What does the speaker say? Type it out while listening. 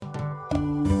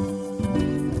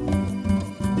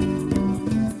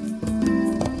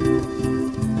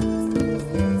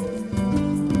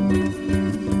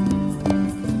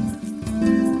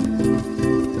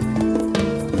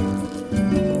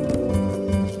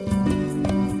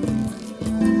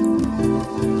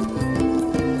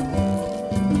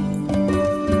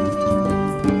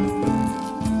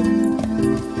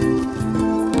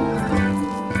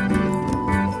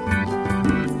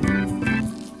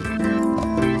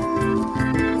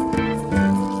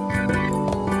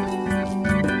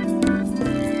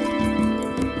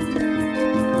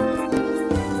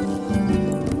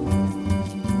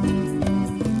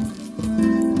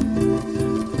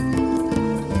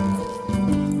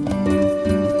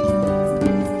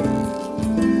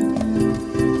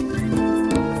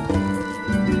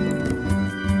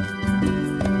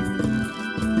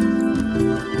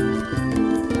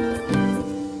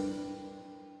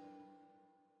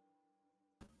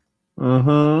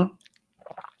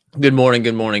Good morning,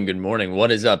 good morning, good morning.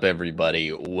 What is up,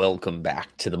 everybody? Welcome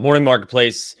back to the Morning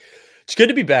Marketplace. It's good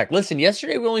to be back. Listen,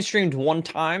 yesterday we only streamed one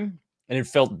time and it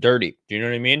felt dirty. Do you know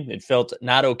what I mean? It felt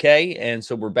not okay. And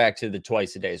so we're back to the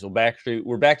twice a day. So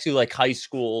we're back to like high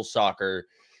school soccer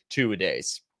 2 a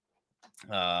days.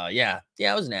 Yeah,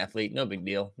 I was an athlete. No big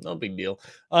deal. No big deal.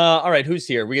 All right, who's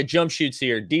here? We got Jump Shoots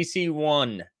here.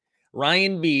 DC1,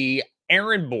 Ryan B,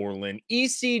 Aaron Borland,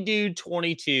 EC Dude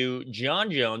 22,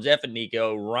 John Jones, F and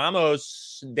Nico,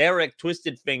 Ramos, Derek,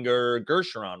 Twisted Finger,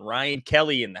 Gersharon, Ryan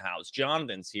Kelly in the house,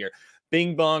 Jonathan's here,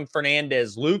 Bing Bong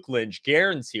Fernandez, Luke Lynch,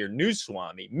 Garen's here, New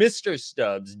Swami, Mr.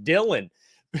 Stubbs, Dylan.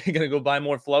 We're gonna go buy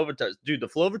more Flovatars. Dude, the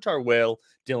Flovatar whale,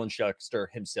 Dylan Shuckster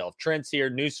himself. Trent's here,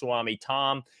 New Swami,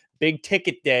 Tom, Big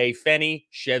Ticket Day, Fenny,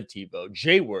 Chev Tebow,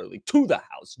 Jay Worley, To the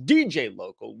House, DJ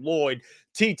Local, Lloyd,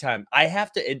 Tea Time. I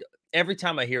have to, every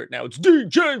time I hear it now, it's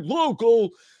DJ Local.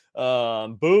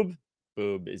 Boob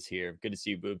is here. Good to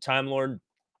see you, Boob. Time Lord,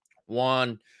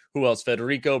 Juan, who else?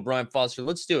 Federico, Brian Foster.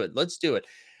 Let's do it.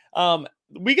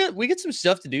 We got some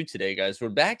stuff to do today, guys. We're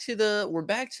back to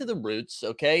the roots.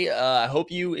 Okay. I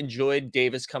hope you enjoyed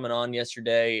Davis coming on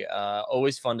yesterday.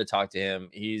 Always fun to talk to him.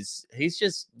 He's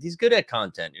good at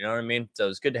content. You know what I mean? So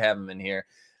it's good to have him in here.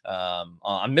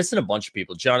 I'm missing a bunch of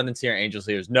people. Jonathan's here, Angel's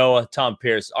here, Noah, Tom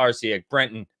Pierce, RCX,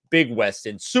 Brenton, Big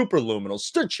Weston, Super Luminal,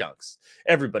 Stood Chunks.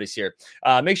 Everybody's here.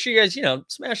 Make sure you guys,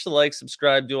 smash the like,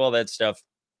 subscribe, do all that stuff.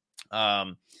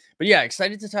 But yeah,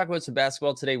 excited to talk about some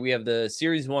basketball today. We have the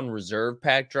Series 1 reserve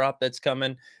pack drop that's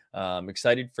coming.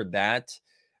 Excited for that.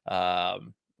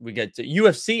 We got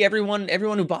UFC. Everyone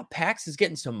who bought packs is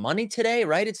getting some money today,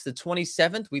 right? It's the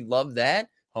 27th. We love that.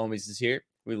 Homies is here.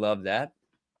 We love that.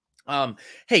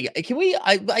 Hey, can we?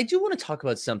 I do want to talk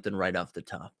about something right off the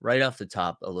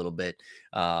top a little bit.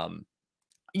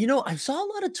 I saw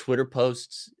a lot of Twitter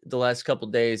posts the last couple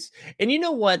days, and you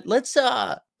know what?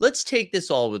 Let's take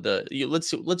this all with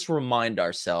let's remind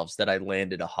ourselves that I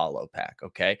landed a holo pack.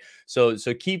 Okay, so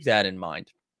keep that in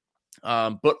mind.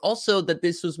 But also that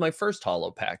this was my first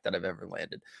holo pack that I've ever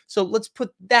landed. So let's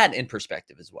put that in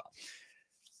perspective as well.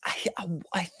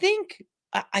 I think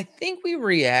we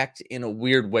react in a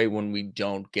weird way when we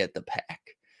don't get the pack.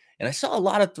 And I saw a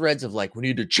lot of threads of like, we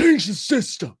need to change the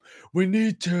system.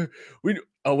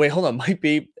 Oh, wait, hold on. Might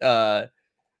be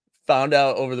found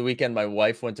out over the weekend. My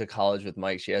wife went to college with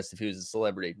Mike. She asked if he was a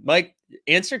celebrity. Mike,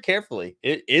 answer carefully.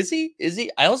 Is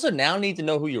he? I also now need to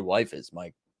know who your wife is,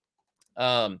 Mike.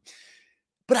 But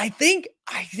I think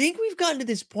we've gotten to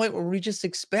this point where we just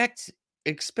expect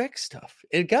stuff.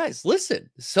 And guys, listen,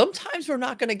 sometimes we're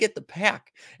not going to get the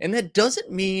pack. And that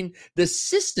doesn't mean the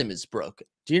system is broken.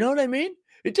 Do you know what I mean?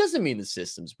 It doesn't mean the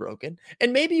system's broken.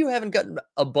 And maybe you haven't gotten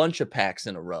a bunch of packs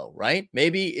in a row, right?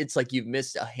 Maybe it's like you've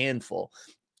missed a handful.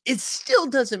 It still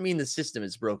doesn't mean the system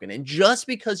is broken. And just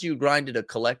because you grinded a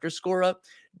collector score up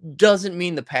doesn't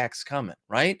mean the pack's coming,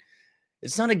 right?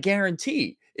 It's not a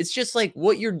guarantee. It's just like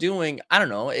what you're doing. I don't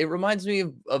know. It reminds me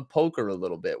of poker a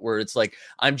little bit, where it's like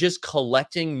I'm just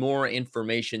collecting more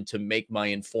information to make my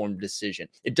informed decision.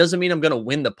 It doesn't mean I'm going to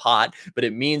win the pot, but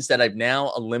it means that I've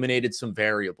now eliminated some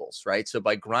variables, right? So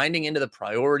by grinding into the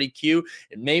priority queue,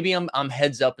 maybe I'm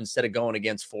heads up instead of going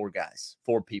against four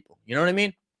people. You know what I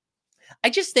mean? I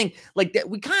just think like that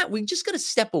we just got to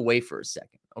step away for a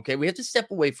second. Okay. We have to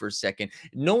step away for a second.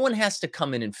 No one has to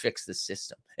come in and fix the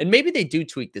system. And maybe they do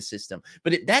tweak the system,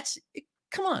 but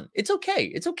come on. It's okay.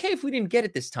 It's okay if we didn't get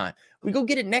it this time. We go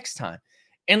get it next time.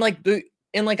 And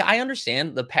I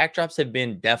understand the pack drops have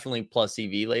been definitely plus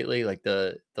EV lately. Like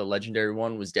the legendary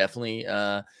one was definitely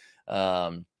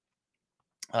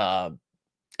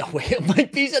wait,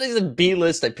 Mike P said he's a B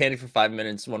list. I panicked for 5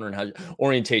 minutes, wondering how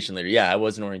orientation leader. Yeah, I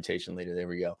was an orientation leader. There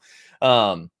we go.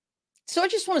 So I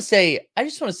just want to say,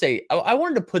 I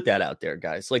wanted to put that out there,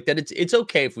 guys. Like that, it's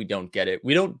okay if we don't get it.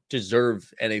 We don't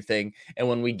deserve anything, and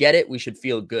when we get it, we should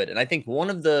feel good. And I think one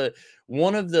of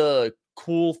the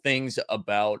cool things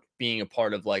about being a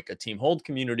part of like a team hold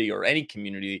community or any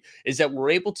community is that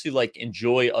we're able to like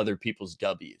enjoy other people's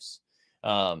W's.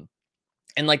 Um,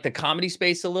 and like the comedy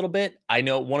space a little bit. I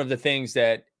know one of the things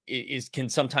that is can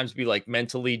sometimes be like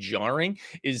mentally jarring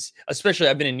is, especially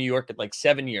I've been in New York at like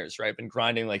 7 years, right? I've been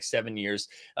grinding like 7 years.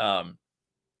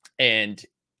 And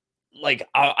like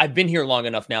I've been here long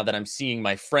enough now that I'm seeing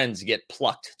my friends get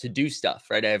plucked to do stuff,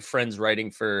 right? I have friends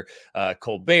writing for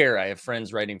Colbert. I have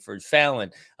friends writing for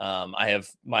Fallon. I have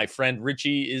my friend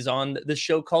Richie is on the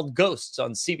show called Ghosts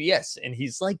on CBS, and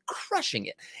he's like crushing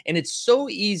it. And it's so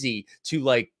easy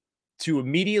to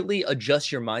immediately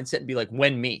adjust your mindset and be like,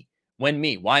 when me,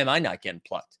 why am I not getting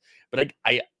plucked? But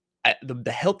the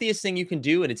healthiest thing you can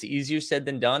do, and it's easier said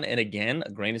than done. And again,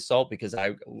 a grain of salt because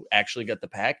I actually got the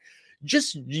pack.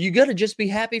 You got to just be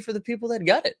happy for the people that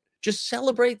got it. Just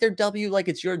celebrate their W like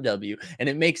it's your W, and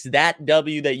it makes that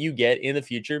W that you get in the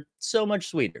future so much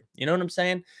sweeter. You know what I'm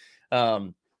saying?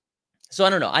 So I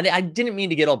don't know. I didn't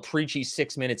mean to get all preachy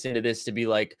 6 minutes into this to be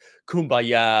like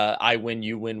kumbaya, I win,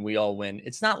 you win, we all win.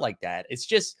 It's not like that. It's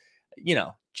just,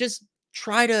 just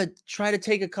try to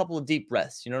take a couple of deep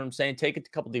breaths. You know what I'm saying? Take a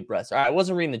couple deep breaths. All right, I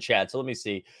wasn't reading the chat, so let me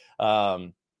see.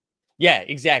 Yeah,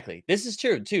 exactly. This is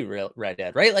true too, Red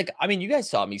Dad, right? Like, I mean, you guys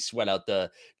saw me sweat out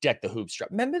the Deck the Hoops drop.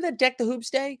 Remember that Deck the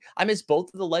Hoops day? I missed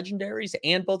both of the legendaries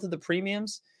and both of the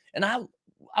premiums. And I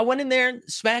went in there and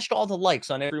smashed all the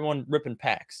likes on everyone ripping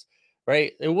packs,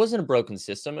 right? It wasn't a broken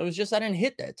system. It was just I didn't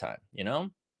hit that time, you know?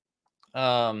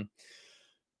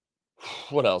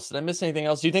 What else? Did I miss anything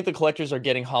else? Do you think the collectors are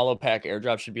getting hollow pack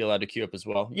airdrop should be allowed to queue up as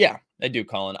well? Yeah, I do,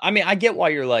 Colin. I mean, I get why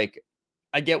you're like,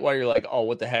 oh,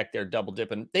 what the heck? They're double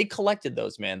dipping. They collected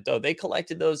those, man. Though they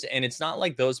collected those, and it's not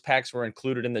like those packs were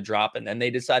included in the drop, and then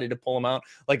they decided to pull them out.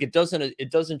 Like it doesn't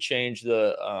change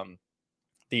the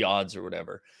odds or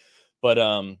whatever. But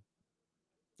I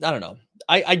don't know.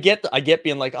 I get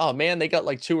being like, oh man, they got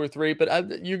like 2 or 3,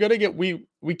 but you're gonna get we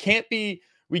can't be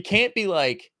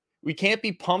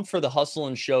pumped for the hustle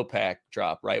and show pack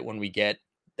drop right when we get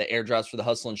the airdrops for the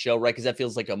hustle and show, right? Because that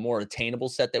feels like a more attainable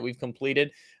set that we've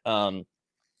completed.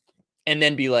 And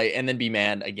then be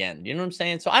mad again. You know what I'm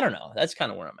saying? So I don't know. That's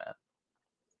kind of where I'm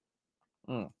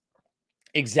at.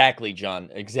 Exactly, John.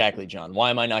 Exactly, John.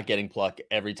 Why am I not getting pluck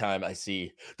every time I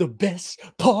see the best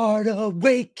part of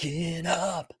waking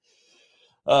up?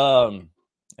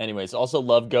 Anyways, also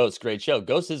love Ghost. Great show.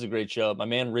 Ghost is a great show. My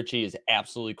man Richie is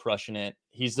absolutely crushing it.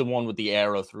 He's the one with the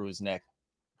arrow through his neck.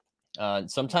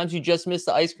 Sometimes you just miss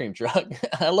the ice cream truck.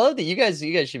 I love that you guys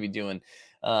should be doing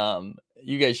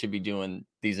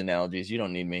these analogies. You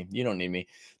don't need me.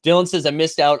 Dylan says I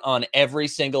missed out on every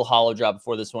single hollow drop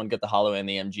before this one. Get the hollow and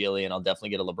the MGLE, and I'll definitely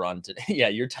get a LeBron today. Yeah,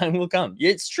 your time will come.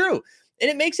 It's true. And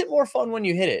it makes it more fun when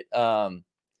you hit it. All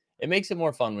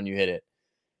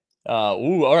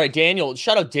right, Daniel.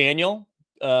 Shout out Daniel.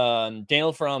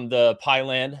 Daniel from the Pie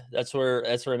Land. That's where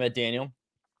I met Daniel.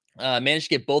 Managed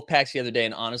to get both packs the other day,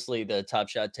 and honestly, the Top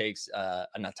Shot takes,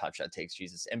 not Top Shot takes,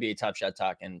 Jesus, NBA Top Shot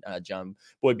Talk and John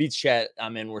Boy Beats chat. I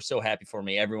mean, we're so happy for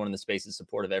me. Everyone in the space is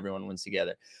supportive. Everyone wins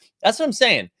together. That's what I'm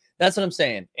saying.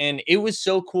 And it was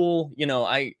so cool.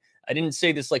 I didn't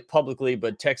say this like publicly,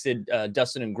 but texted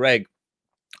Dustin and Greg.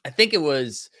 I think it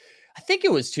was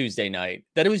Tuesday night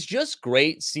that it was just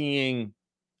great seeing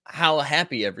how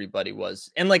happy everybody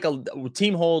was. And like a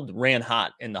team hold ran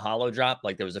hot in the hollow drop.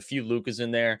 Like there was a few Lucas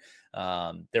in there.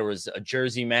 There was a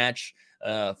jersey match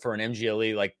for an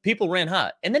MGLE. Like people ran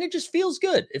hot, and then it just feels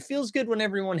good. It feels good when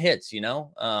everyone hits,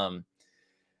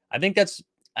 I think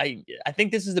I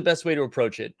think this is the best way to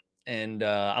approach it. And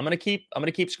I'm going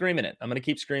to keep screaming it. I'm going to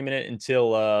keep screaming it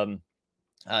until,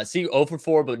 see 0 for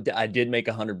 4, but I did make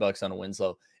 $100 on a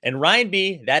Winslow. And Ryan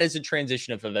B, that is a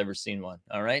transition if I've ever seen one.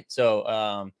 All right.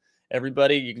 So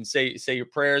everybody, you can say your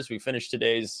prayers. We finished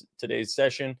today's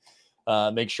session.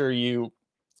 Make sure you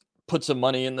put some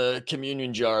money in the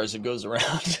communion jar as it goes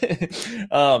around.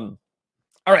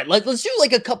 All right, let's do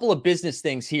like a couple of business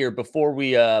things here before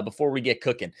we get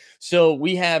cooking. So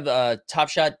we have Top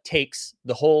Shot Takes.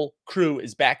 The whole crew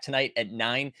is back tonight at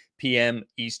 9 p.m.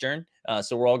 Eastern.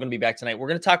 So we're all going to be back tonight. We're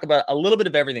going to talk about a little bit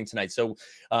of everything tonight. So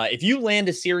if you land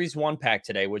a Series 1 pack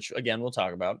today, which again we'll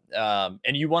talk about,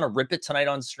 and you want to rip it tonight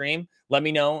on stream, let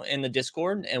me know in the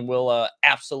Discord, and we'll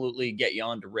absolutely get you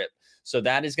on to rip. So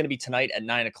that is going to be tonight at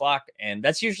 9 o'clock. And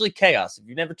that's usually chaos. If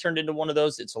you've never turned into one of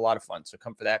those, it's a lot of fun. So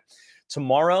come for that.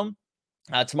 Tomorrow,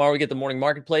 Tomorrow we get the morning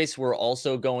marketplace. We're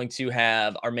also going to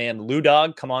have our man Lou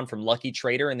Dog come on from Lucky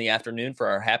Trader in the afternoon for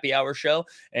our happy hour show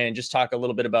and just talk a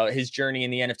little bit about his journey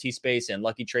in the NFT space and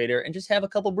Lucky Trader and just have a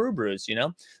couple brews,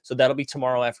 So that'll be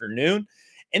tomorrow afternoon.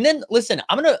 And then listen,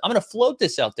 I'm gonna float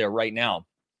this out there right now.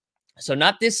 So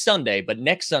not this Sunday, but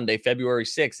next Sunday, February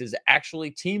 6th, is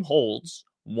actually Team Hold's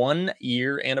 1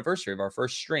 year anniversary of our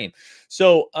first stream.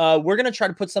 So we're going to try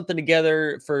to put something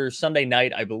together for Sunday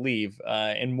night, I believe,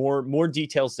 and more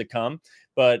details to come.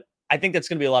 But I think that's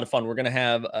going to be a lot of fun. We're going to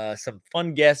have some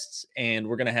fun guests and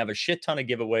we're going to have a shit ton of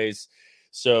giveaways.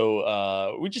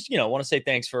 So we just, want to say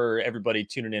thanks for everybody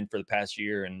tuning in for the past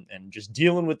year and just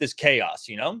dealing with this chaos,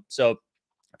 So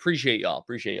appreciate y'all.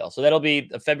 So that'll be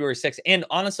February 6th. And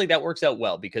honestly, that works out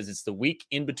well because it's the week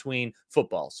in between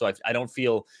football. So I don't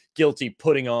feel guilty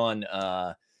putting on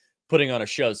a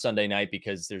show Sunday night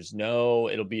because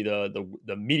it'll be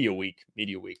the media week.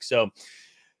 So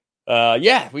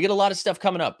we get a lot of stuff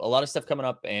coming up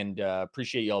and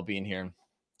appreciate y'all being here.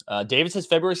 David says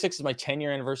February 6th is my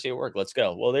 10-year anniversary at work. Let's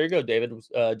go. Well, there you go, David.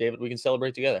 David, we can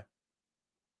celebrate together.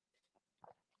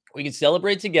 We can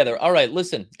celebrate together. All right,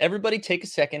 listen, everybody take a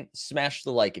second, smash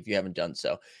the like if you haven't done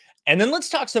so. And then let's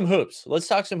talk some hoops.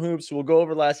 We'll go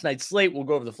over last night's slate. We'll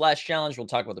go over the Flash Challenge. We'll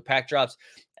talk about the pack drops.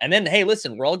 And then, hey,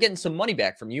 listen, we're all getting some money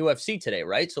back from UFC today,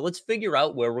 right? So let's figure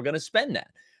out where we're going to spend that.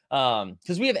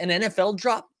 Because we have an NFL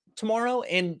drop tomorrow.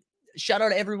 And shout out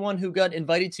to everyone who got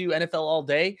invited to NFL All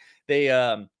Day.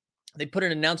 They put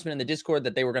an announcement in the Discord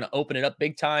that they were going to open it up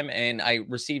big time. And I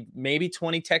received maybe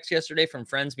 20 texts yesterday from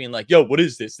friends being like, yo, what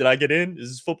is this? Did I get in? Is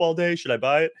this football day? Should I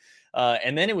buy it?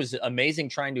 And then it was amazing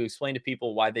trying to explain to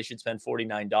people why they should spend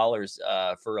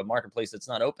 $49 for a marketplace that's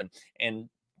not open. And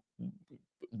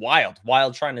wild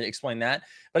trying to explain that.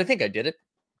 But I think I did it.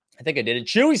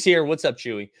 Chewy's here. What's up,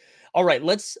 Chewy? All right,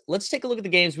 let's take a look at the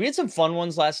games. We had some fun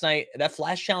ones last night. That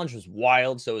Flash Challenge was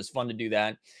wild, so it was fun to do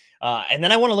that. And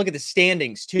then I want to look at the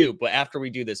standings too, but after we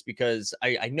do this, because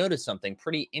I noticed something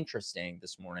pretty interesting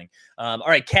this morning. All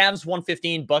right, Cavs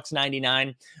 115, Bucks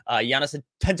 99, Giannis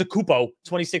Antetokounmpo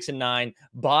 26-9,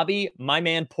 Bobby, my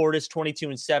man Portis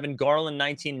 22-7, Garland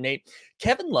 19-8.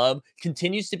 Kevin Love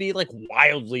continues to be like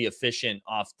wildly efficient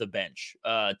off the bench,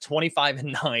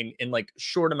 25-9 in like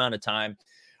short amount of time.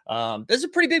 That's a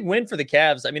pretty big win for the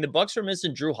Cavs. I mean, the Bucks are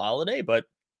missing Drew Holiday, but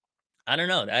I don't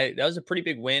know. That was a pretty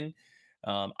big win.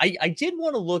 I did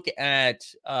want to look at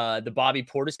the Bobby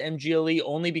Portis MGLE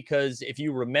only because if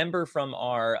you remember from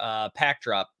our pack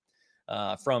drop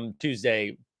from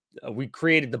Tuesday, we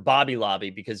created the Bobby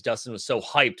Lobby because Dustin was so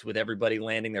hyped with everybody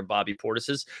landing their Bobby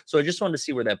Portises. So I just wanted to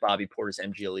see where that Bobby Portis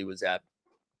MGLE was at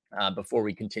before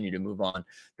we continue to move on.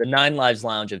 The 9 Lives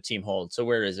Lounge of Team Hold. So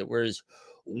where is it? Where is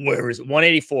it?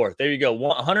 184. There you go.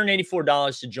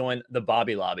 $184 to join the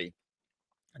Bobby Lobby.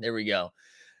 There we go.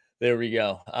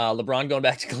 LeBron going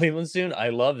back to Cleveland soon. I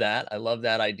love that.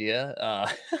 Idea.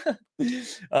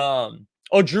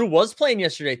 Drew was playing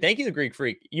yesterday. Thank you, the Greek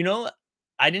Freak.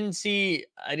 I didn't see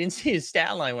his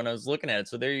stat line when I was looking at it.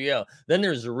 So there you go. Then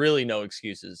there's really no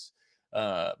excuses.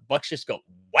 Bucks just go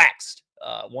waxed.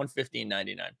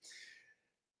 115.99.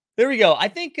 There we go. I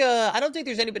think I don't think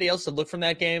there's anybody else to look from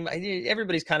that game.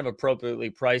 Everybody's kind of appropriately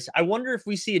priced. I wonder if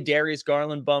we see a Darius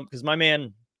Garland bump because my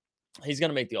man, he's going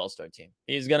to make the All-Star team.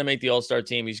 He's got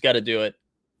to do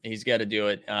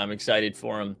it. I'm excited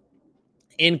for him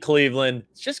in Cleveland.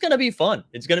 It's just going to be fun.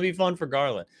 It's going to be fun for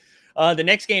Garland. The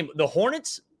next game, the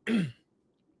Hornets.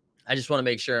 I just want to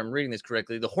make sure I'm reading this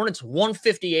correctly. The Hornets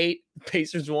 158,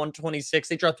 Pacers 126.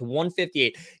 They dropped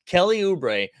 158. Kelly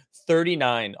Oubre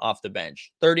 39 off the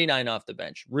bench.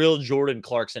 Real Jordan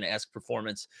Clarkson-esque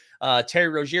performance. Terry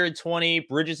Rozier had 20.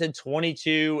 Bridges had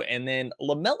 22. And then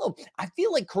LaMelo, I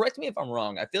feel like, correct me if I'm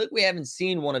wrong, I feel like we haven't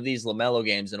seen one of these LaMelo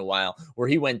games in a while where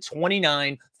he went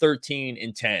 29, 13,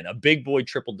 and 10. A big boy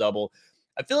triple-double.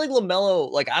 I feel like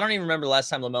LaMelo, I don't even remember the last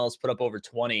time LaMelo's put up over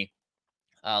 20.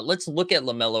 Let's look at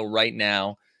LaMelo right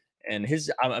now. And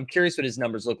I'm curious what his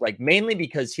numbers look like, mainly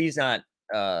because he's not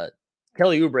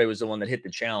Kelly Oubre was the one that hit the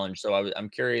challenge. So I'm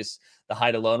curious the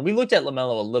high to low. And we looked at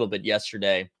LaMelo a little bit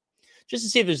yesterday just to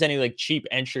see if there's any cheap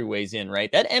entryways in,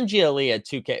 right? That MGLE at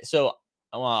 2K. So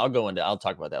I'll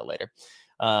talk about that later.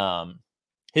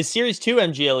 His Series 2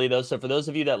 MGLE, though, so for those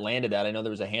of you that landed that, I know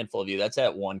there was a handful of you, that's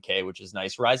at 1K, which is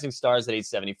nice. Rising Stars at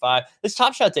 875. His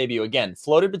Top Shot debut, again,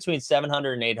 floated between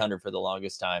 700 and 800 for the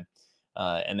longest time.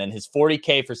 And then his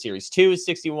 40K for Series 2 is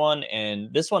 61,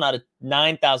 and this one out of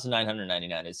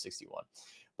 9,999 is 61.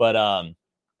 But,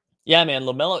 yeah, man,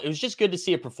 LaMelo, it was just good to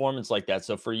see a performance like that.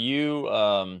 So for you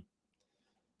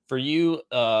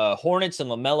Hornets and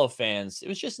LaMelo fans, it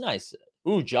was just nice.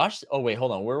 Ooh, Josh. Oh, wait,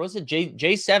 hold on. Where was it?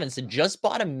 J7 said, just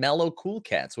bought a Mellow Cool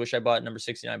Cats. Wish I bought number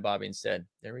 69 Bobby instead.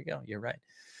 There we go. You're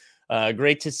right.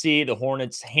 Great to see the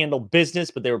Hornets handle business,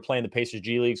 but they were playing the Pacers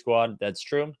G League squad. That's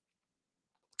true.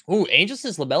 Ooh, Angel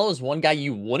says LaMelo is one guy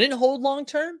you wouldn't hold long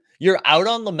term. You're out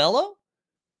on LaMelo?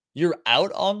 You're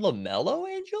out on LaMelo,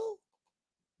 Angel?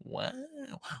 Wow.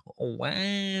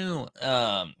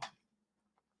 Wow.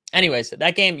 Anyways,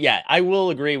 that game, yeah, I will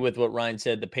agree with what Ryan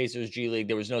said. The Pacers G League,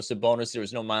 there was no Sabonis, there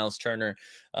was no Miles Turner.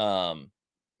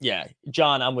 Yeah,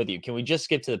 John, I'm with you. Can we just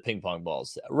skip to the ping pong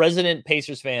balls? Resident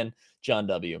Pacers fan, John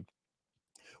W.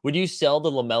 Would you sell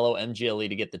the LaMelo MGLE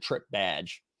to get the trip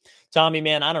badge? Tommy,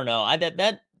 man, I don't know. I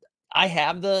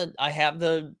have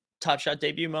the Top Shot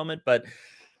debut moment, but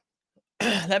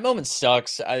that moment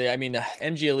sucks. I mean,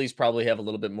 MGLEs probably have a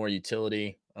little bit more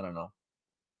utility. I don't know.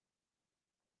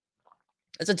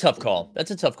 That's a tough call. That's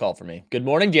a tough call for me. Good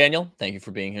morning, Daniel. Thank you for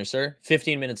being here, sir.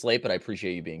 15 minutes late, but I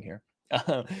appreciate you being here.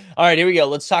 All right, here we go.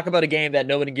 Let's talk about a game that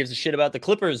nobody gives a shit about. The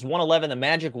Clippers 111, the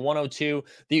Magic 102.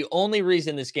 The only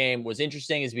reason this game was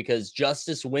interesting is because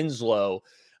Justice Winslow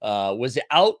was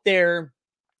out there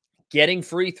getting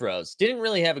free throws. Didn't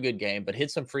really have a good game, but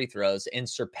hit some free throws and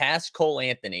surpassed Cole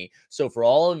Anthony. So for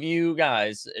all of you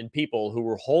guys and people who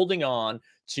were holding on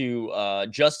to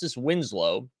Justice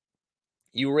Winslow,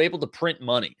 you were able to print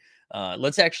money.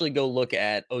 Let's actually go look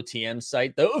at OTM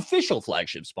site, the official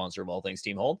flagship sponsor of all things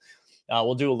Team Hold.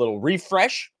 We'll do a little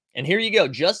refresh. And here you go.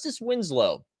 Justice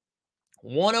Winslow,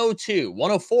 102,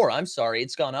 104. I'm sorry.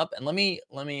 It's gone up. And let me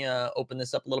open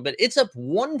this up a little bit. It's up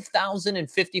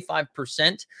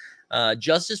 1,055%.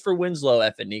 Justice for Winslow,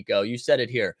 F it, Nico. You said it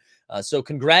here. So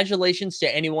congratulations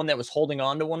to anyone that was holding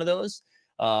on to one of those.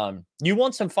 You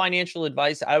want some financial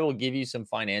advice? I will give you some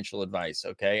financial advice.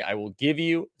 Okay. I will give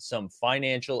you some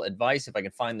financial advice if I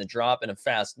can find the drop in a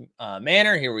fast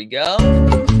manner. Here we go.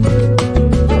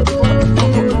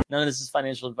 None of this is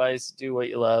financial advice. Do what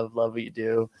you love what you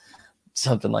do.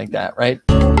 Something like that, right?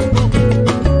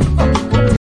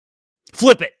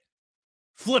 Flip it.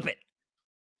 Flip it.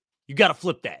 You got to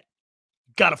flip that.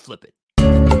 Got to flip it.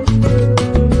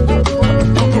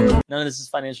 None of this is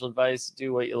financial advice.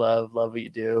 Do what you love what you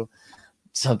do.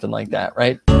 Something like that,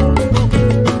 right?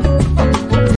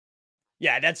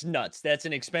 Yeah, that's nuts. That's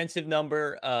an expensive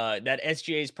number. That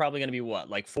SGA is probably going to be what?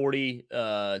 Like $40,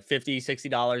 $50,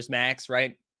 $60 max,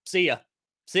 right? See ya,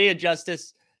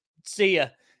 Justice. See ya.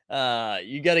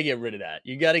 You got to get rid of that.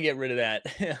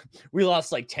 We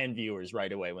lost like 10 viewers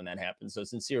right away when that happened. So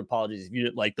sincere apologies if you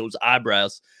didn't like those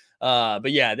eyebrows.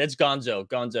 But yeah, that's Gonzo.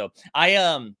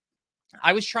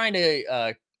 I was trying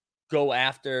to go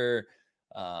after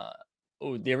oh,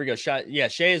 there we go.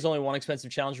 Shea is only one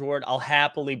expensive challenge reward. I'll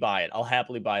happily buy it. Off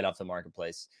the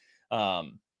marketplace. But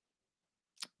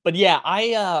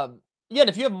yeah,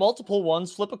 if you have multiple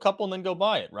ones, flip a couple and then go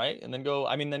buy it, right? And then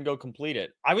go complete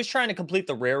it. I was trying to complete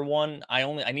the rare one.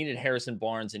 I needed Harrison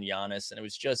Barnes and Giannis, and it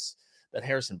was just that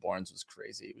Harrison Barnes was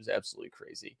crazy. It was absolutely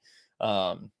crazy.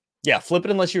 Yeah, flip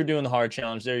it unless you're doing the hard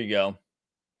challenge. There you go.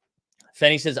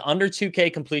 Fenny says under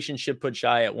 2K completion should put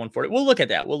Shy at 140. We'll look at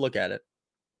that. We'll look at it.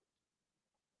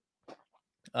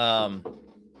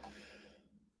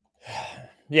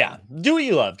 Yeah, do what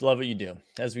you love what you do,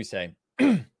 as we say.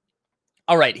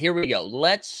 All right, here we go.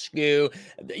 Let's go.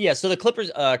 Yeah, so the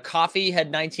Clippers, Coffee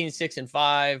had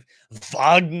 19-6-5.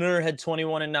 Wagner had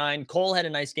 21-9. Cole had a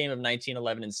nice game of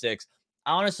 19-11-6.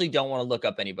 I honestly don't want to look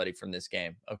up anybody from this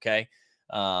game, okay?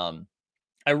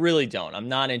 I really don't. I'm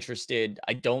not interested.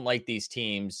 I don't like these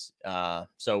teams.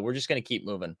 So we're just going to keep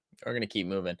moving.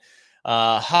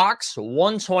 Hawks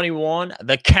 121.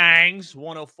 The Kangs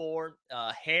 104.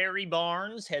 Harry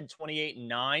Barnes had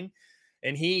 28-9.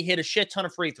 And he hit a shit ton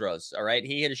of free throws. All right.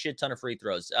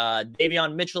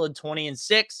 Davion Mitchell had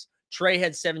 20-6. Trey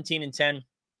had 17-10.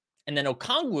 And then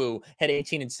Okongwu had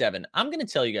 18-7. I'm going to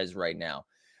tell you guys right now.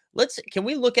 Can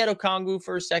we look at Okongwu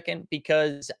for a second?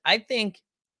 Because I think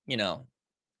he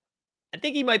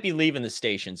might be leaving the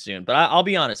station soon, but I'll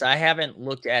be honest. I haven't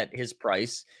looked at his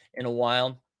price in a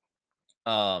while.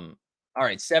 All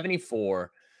right,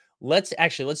 74. Let's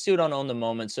do it on the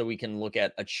moment so we can look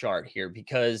at a chart here,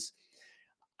 because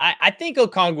I think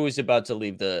Okongwu is about to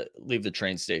leave the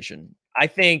train station. I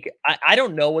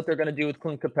don't know what they're going to do with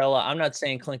Clint Capella. I'm not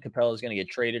saying Clint Capella is going to get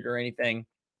traded or anything,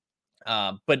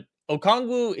 but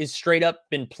Okongwu is straight up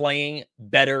been playing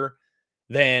better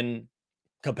than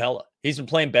Capella. He's been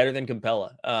playing better than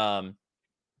Capella.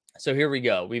 So here we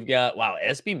go. We've got,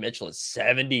 SB Mitchell is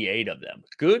 78 of them.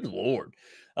 Good Lord.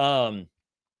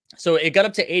 So it got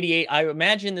up to 88. I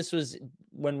imagine this was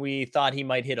when we thought he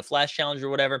might hit a flash challenge or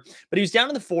whatever, but he was down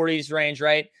in the 40s range,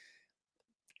 right?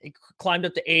 It climbed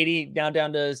up to 80, now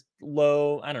down to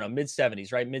low, I don't know, mid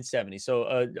 70s, right? Mid 70s. So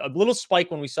a little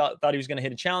spike when we thought he was going to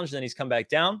hit a challenge, then he's come back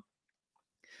down.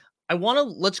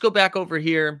 Let's go back over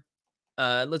here.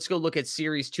 Let's go look at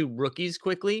Series 2 rookies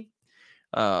quickly.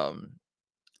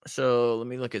 So let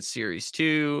me look at Series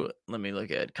 2. Let me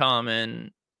look at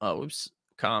common.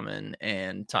 Common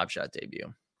and Top Shot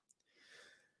debut.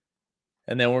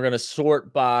 And then we're going to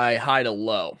sort by high to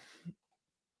low.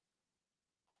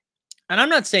 And I'm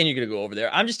not saying you're going to go over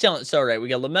there. I'm just telling. So, right, we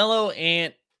got LaMelo,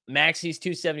 Ant, Maxi's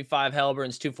 275,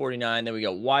 Halliburton's 249. Then we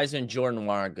got Wiseman, Jordan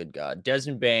Warren, good God.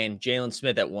 Desmond Bain, Jalen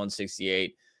Smith at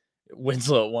 168.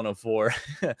 Winslow at 104.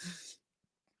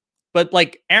 But,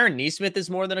 like, Aaron Nesmith is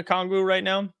more than a Okongwu right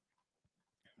now.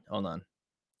 Hold on.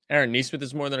 Aaron Nesmith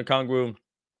is more than a Okongwu.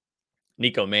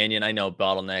 Nico Mannion, I know,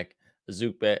 bottleneck.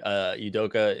 Zuke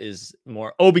Udoka is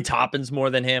more. Obi Toppin's more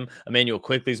than him. Emmanuel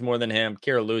Quickley's more than him.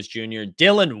 Kira Lewis Jr.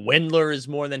 Dylan Windler is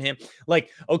more than him. Like,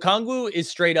 Okongwu is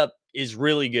straight up is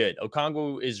really good.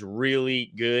 Okongwu is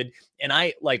really good. And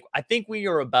I think we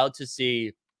are about to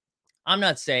see. I'm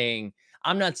not saying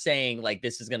like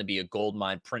this is going to be a gold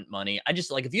mine, print money. I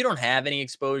just like, if you don't have any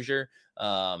exposure,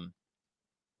 I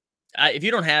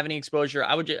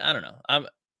would just, I don't know.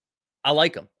 I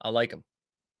like him. I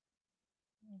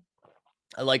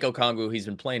like Okongwu. He's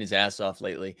been playing his ass off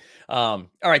lately. All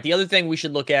right. The other thing we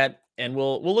should look at, and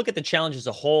we'll look at the challenge as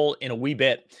a whole in a wee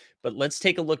bit, but let's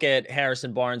take a look at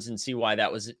Harrison Barnes and see why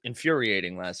that was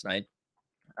infuriating last night.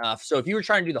 So if you were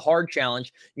trying to do the hard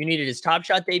challenge, you needed his Top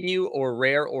Shot debut or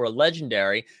rare or a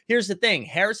legendary. Here's the thing.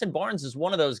 Harrison Barnes is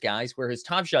one of those guys where his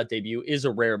Top Shot debut is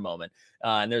a rare moment.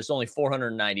 And there's only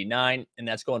 499, and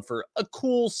that's going for a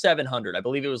cool 700. I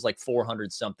believe it was like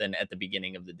 400 something at the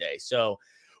beginning of the day. So,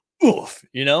 oof,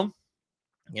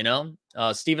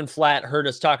 Stephen Flatt heard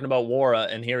us talking about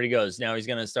Wara, and here he goes. Now he's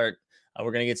going to start.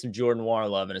 We're going to get some Jordan Wara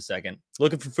love in a second.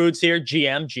 Looking for foods here.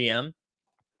 GM.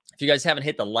 If you guys haven't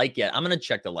hit the like yet, I'm going to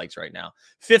check the likes right now.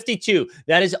 52.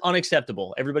 That is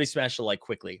unacceptable. Everybody smash the like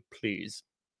quickly, please.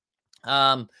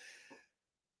 Hawks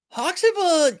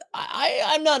have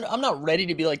I'm not ready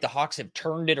to be like the Hawks have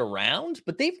turned it around,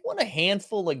 but they've won a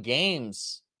handful of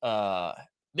games.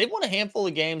 They've won a handful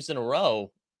of games in a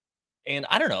row. And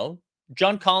I don't know.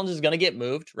 John Collins is going to get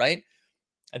moved, right?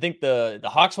 I think the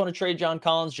Hawks want to trade John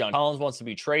Collins. John Collins wants to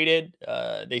be traded.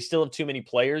 They still have too many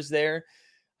players there.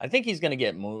 I think he's going to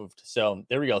get moved. So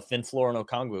there we go. Thin floor and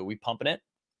Okongwu. We pumping it?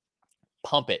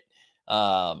 Pump it.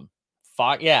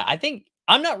 Yeah, I think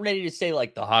I'm not ready to say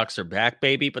like the Hawks are back,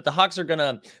 baby, but the Hawks are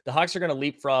gonna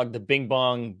leapfrog the Bing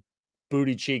Bong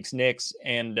Booty Cheeks Knicks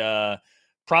and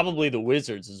probably the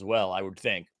Wizards as well, I would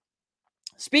think.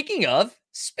 Speaking of,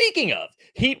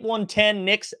 Heat 110,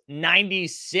 Knicks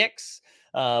 96.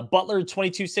 Butler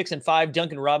 22, 6 and 5.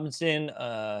 Duncan Robinson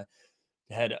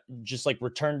had just like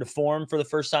returned to form for the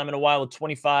first time in a while with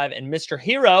 25, and Mr.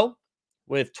 Hero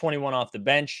with 21 off the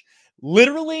bench.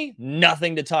 Literally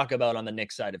nothing to talk about on the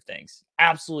Knicks side of things.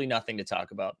 Absolutely nothing to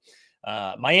talk about.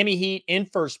 Miami Heat in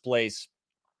first place,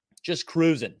 just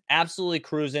cruising, absolutely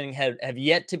cruising, have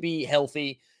yet to be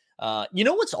healthy. You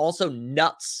know what's also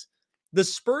nuts? The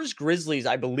Spurs Grizzlies,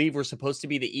 I believe, were supposed to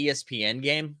be the ESPN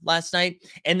game last night,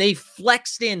 and they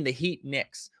flexed in the Heat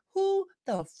Knicks. Who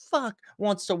the fuck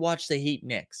wants to watch the Heat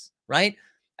Knicks, right?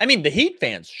 I mean, the Heat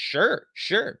fans, sure.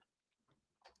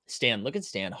 Stan, look at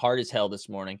Stan, hard as hell this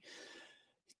morning.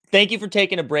 Thank you for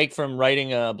taking a break from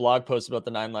writing a blog post about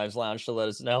the Nine Lives Lounge to let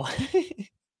us know.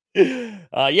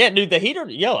 Yeah, dude, the Heat are,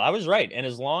 I was right. And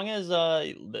as long as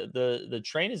the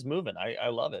train is moving, I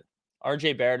love it.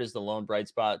 RJ Barrett is the lone bright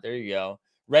spot. There you go.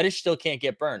 Reddish still can't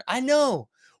get burned. I know,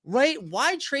 right?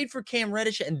 Why trade for Cam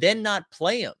Reddish and then not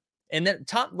play him? And then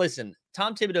Tom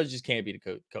Thibodeau just can't be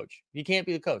the coach. He can't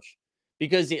be the coach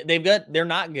because they're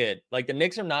not good. Like the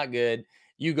Knicks are not good.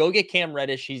 You go get Cam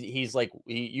Reddish. He's like,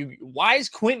 why is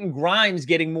Quentin Grimes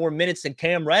getting more minutes than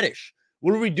Cam Reddish?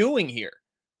 What are we doing here?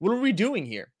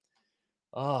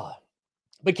 Oh,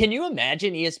 but can you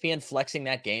imagine ESPN flexing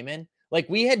that game in? Like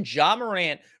we had Ja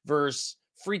Morant versus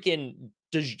freaking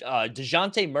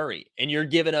DeJounte Murray, and you're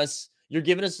giving us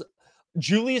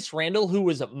Julius Randle, who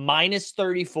was minus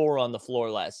 34 on the floor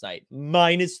last night.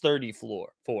 Minus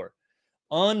 34.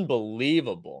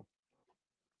 Unbelievable.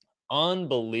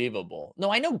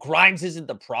 No, I know Grimes isn't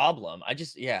the problem.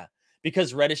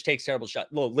 Because Reddish takes terrible shots.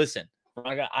 Well, listen,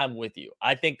 I'm with you.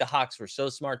 I think the Hawks were so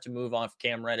smart to move off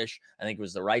Cam Reddish. I think it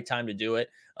was the right time to do it.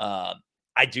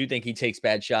 I do think he takes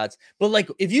bad shots. But, like,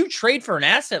 if you trade for an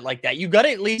asset like that, you got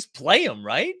to at least play him,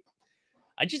 right?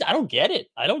 I don't get it.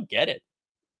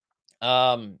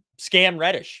 Scam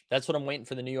Reddish. That's what I'm waiting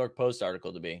for the New York Post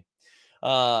article to be.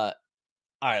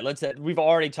 All right, we've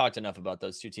already talked enough about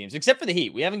those two teams, except for the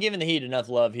Heat. We haven't given the Heat enough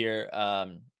love here.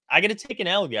 I got to take an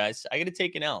L, guys. I got to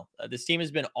take an L. This team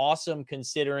has been awesome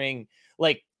considering,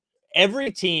 like,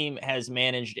 every team has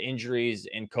managed injuries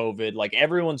and COVID. Like,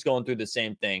 everyone's going through the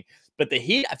same thing. But the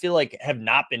Heat, I feel like, have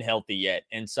not been healthy yet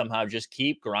and somehow just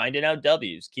keep grinding out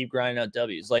W's,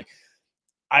 Like,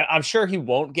 I'm sure he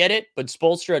won't get it, but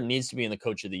Spoelstra needs to be in the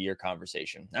coach of the year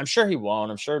conversation. I'm sure he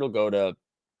won't. I'm sure it'll go to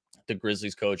the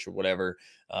Grizzlies coach or whatever.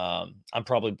 I'm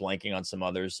probably blanking on some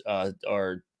others.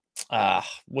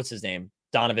 What's his name?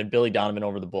 Billy Donovan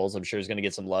over the Bulls. I'm sure he's going to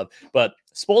get some love. But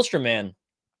Spoelstra, man,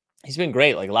 he's been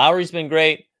great. Like, Lowry's been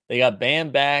great. They got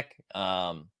Bam back.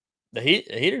 The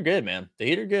Heat are good, man. The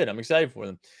Heat are good. I'm excited for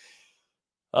them.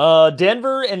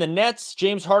 Denver and the Nets.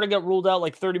 James Harden got ruled out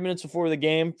like 30 minutes before the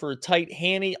game for a tight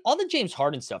hammy. All the James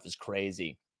Harden stuff is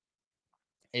crazy.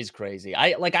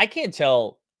 I can't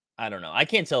tell. I don't know. I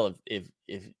can't tell if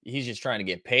he's just trying to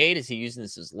get paid. Is he using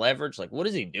this as leverage? Like, what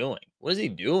is he doing? What is he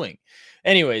doing?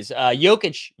 Anyways,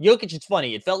 Jokic, it's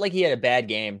funny. It felt like he had a bad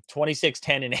game. 26,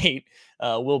 10, and 8.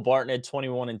 Will Barton had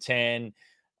 21 and 10.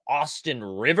 Austin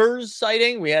Rivers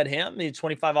sighting. We had him. He had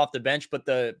 25 off the bench. But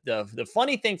the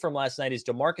funny thing from last night is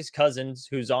DeMarcus Cousins,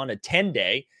 who's on a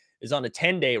 10-day, is on a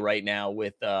 10-day right now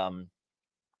with the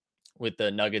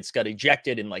Nuggets, got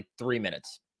ejected in like 3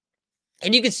 minutes.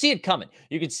 And you could see it coming.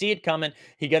 He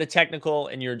got a technical,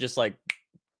 and you're just like,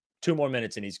 2 more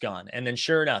minutes and he's gone. And then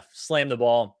sure enough, slam the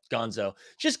ball, gonzo.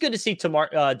 Just good to see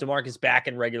DeMarcus back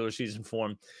in regular season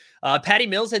form. Patty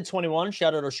Mills had 21,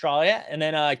 shout out Australia. And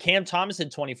then Cam Thomas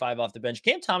had 25 off the bench.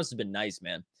 Cam Thomas has been nice,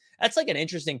 man. That's like an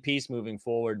interesting piece moving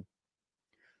forward.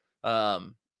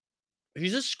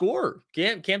 He's a scorer.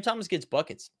 Cam Thomas gets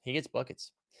buckets. He gets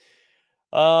buckets.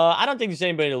 I don't think there's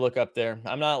anybody to look up there.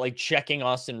 I'm not like checking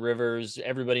Austin Rivers.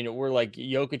 Everybody know we're like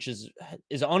Jokic is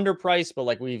underpriced, but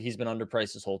like he's been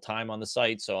underpriced this whole time on the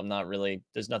site. So I'm not really,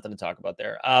 there's nothing to talk about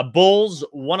there. Bulls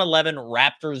 111,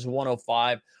 Raptors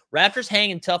 105. Raptors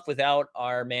hanging tough without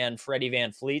our man Freddie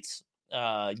Van Fleets.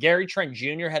 Gary Trent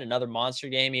Jr. had another monster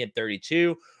game. He had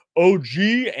 32. OG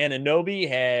Anunoby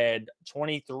had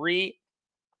 23.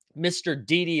 Mr.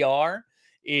 DDR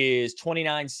is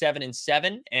 29, 7 and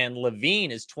 7, and Levine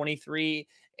is 23,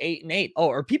 8 and 8. Oh,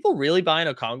 are people really buying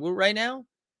Okongwu right now?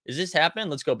 Is this happening?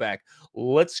 Let's go back. I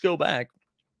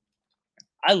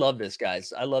love this,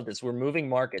 guys. I love this. We're moving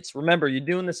markets. Remember, you're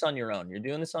doing this on your own.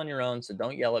 So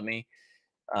don't yell at me.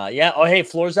 Yeah. Oh, hey,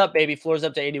 floor's up, baby. Floor's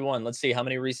up to 81. Let's see how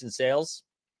many recent sales.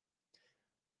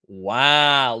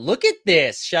 Wow. Look at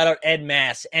this. Shout out Ed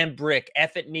Mass, M Brick,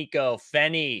 F at Nico,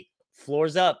 Fenny.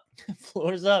 Floor's up.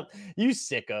 Floor's up. You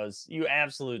sickos. You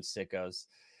absolute sickos.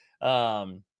 I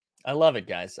love it,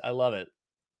 guys. I love it.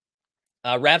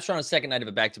 Raps are on the second night of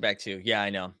a back-to-back too. Yeah,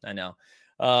 I know.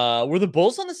 Were the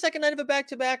Bulls on the second night of a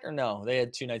back-to-back or no? They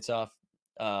had 2 nights off.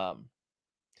 But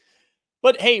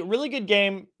hey, really good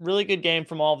game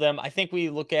from all of them. I think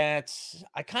I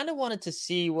kind of wanted to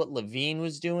see what Levine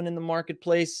was doing in the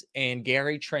marketplace and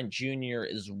Gary Trent Jr.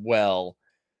 as well.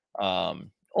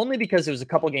 Only because it was a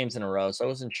couple games in a row, so I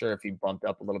wasn't sure if he bumped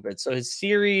up a little bit. So his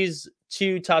Series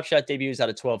 2 Top Shot debuts out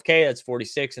of 12K, that's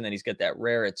 46, and then he's got that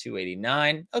rare at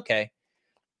 289. Okay.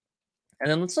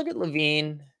 And then let's look at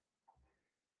Levine.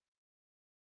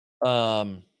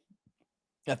 That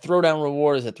throwdown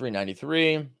reward is at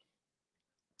 393.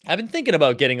 I've been thinking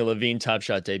about getting a Levine Top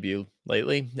Shot debut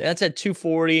lately. That's at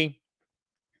 240.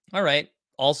 All right.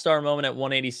 All-Star moment at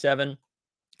 187.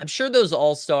 I'm sure those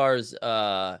All-Stars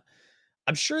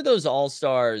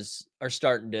are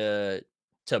starting to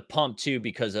pump too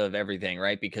because of everything,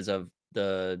 right? Because of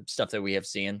the stuff that we have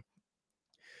seen.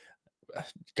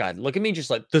 God, look at me just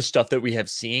like the stuff that we have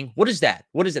seen. What is that?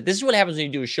 This is what happens when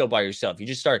you do a show by yourself.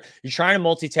 You're trying to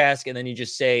multitask and then you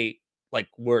just say like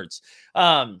words.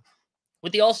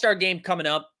 With the All-Star game coming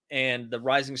up and the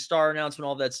Rising Star announcement,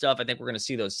 all that stuff, I think we're going to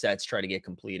see those sets try to get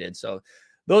completed. So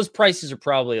those prices are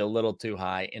probably a little too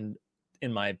high in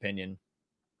my opinion.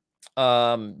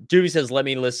 Doobie says, let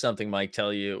me list something, Mike.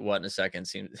 Tell you what in a second.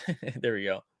 There we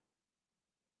go.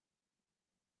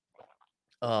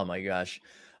 Oh my gosh.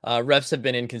 Refs have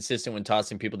been inconsistent when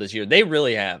tossing people this year. They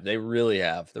really have. The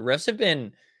refs have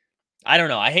been, I don't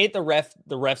know. I hate the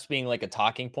refs being like a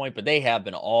talking point, but they have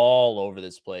been all over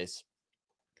this place.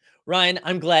 Ryan,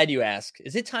 I'm glad you asked.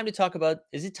 Is it time to talk about,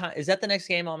 is that the next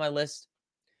game on my list?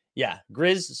 Yeah.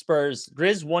 Spurs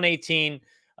 118,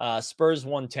 Spurs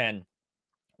 110.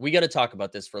 We got to talk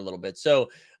about this for a little bit. So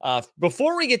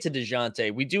before we get to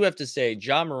DeJounte, we do have to say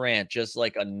Ja Morant, just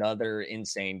like another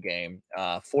insane game,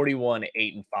 41,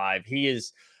 8 and 5. He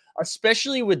is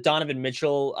especially with Donovan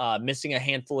Mitchell missing a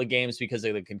handful of games because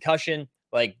of the concussion.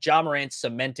 Like Ja Morant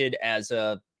cemented as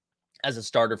a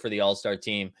starter for the All-Star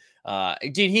team.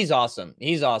 Dude, he's awesome.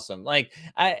 He's awesome. Like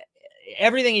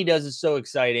everything he does is so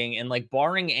exciting, and like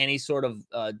barring any sort of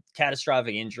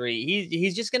catastrophic injury,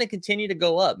 he's just going to continue to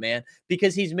go up, man,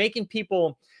 because he's making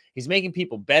people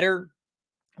better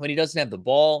when he doesn't have the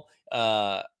ball.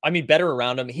 Better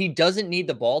around him. He doesn't need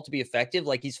the ball to be effective.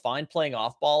 Like he's fine playing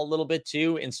off ball a little bit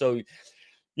too. And so,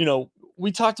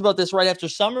 we talked about this right after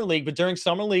Summer League, but during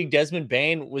Summer League, Desmond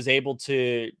Bane was able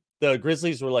to, the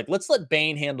Grizzlies were like, let's let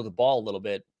Bane handle the ball a little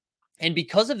bit. And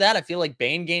because of that, I feel like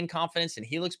Bane gained confidence and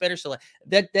he looks better. So like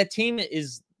that team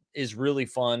is really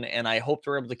fun. And I hope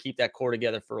they're able to keep that core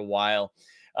together for a while.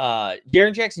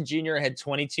 Jaren Jackson Jr. had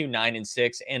 22, 9, and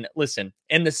 6. And listen,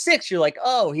 in the 6, you're like,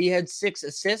 oh, he had 6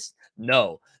 assists.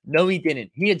 No, he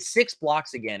didn't. He had 6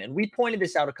 blocks again. And we pointed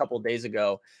this out a couple of days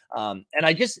ago. And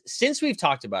since we've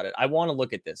talked about it, I want to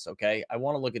look at this. Okay. I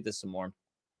want to look at this some more.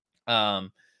 All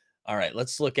right,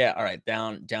 let's look at,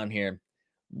 down here.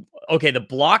 Okay, the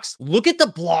blocks. Look at the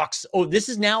blocks. Oh, this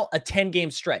is now a 10-game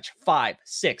stretch. 5,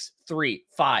 6, 3,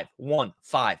 5, 1,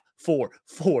 5, 4,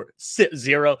 4, 6,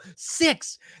 0,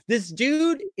 6. This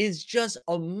dude is just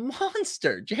a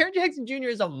monster. Jaren Jackson Jr.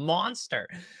 is a monster.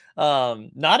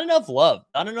 Not enough love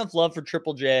for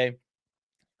Triple J.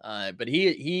 But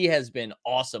he has been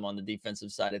awesome on the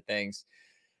defensive side of things.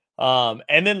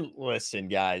 And then listen,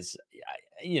 guys,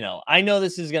 I know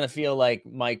this is going to feel like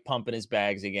Mike pumping his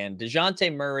bags again.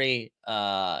 DeJounte Murray,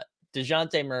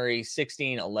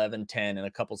 16, 11, 10, and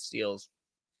a couple steals.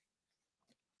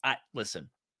 Listen,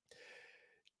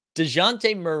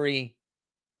 DeJounte Murray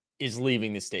is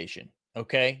leaving the station.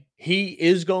 Okay. He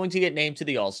is going to get named to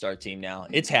the All-Star team now.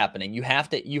 It's happening. You have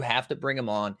to bring him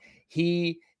on.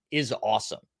 He is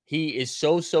awesome. He is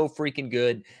so freaking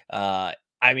good.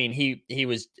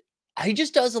 He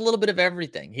just does a little bit of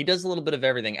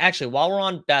everything. Actually, while we're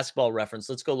on Basketball Reference,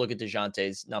 let's go look at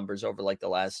DeJounte's numbers over like the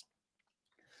last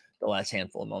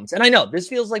handful of moments. And I know this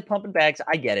feels like pumping bags.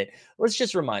 I get it. Let's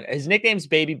just remind his nickname's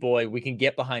Baby Boy. We can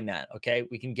get behind that. Okay.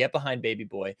 We can get behind Baby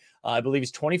Boy. I believe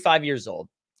he's 25 years old.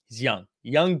 He's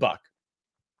young buck.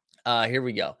 Here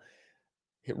we go.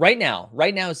 Right now,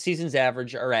 his season's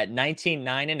average are at 19,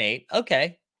 9, and 8.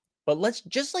 Okay. But let's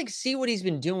just like see what he's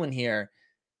been doing here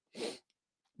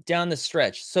down the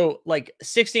stretch. So like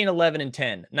 16, 11, and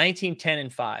 10, 19, 10,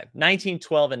 and 5, 19,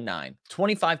 12, and 9,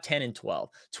 25, 10, and 12,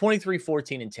 23,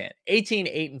 14, and 10, 18,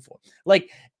 8, and 4. Like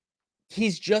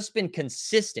he's just been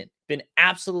consistent, been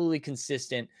absolutely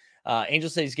consistent. Angel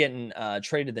says he's getting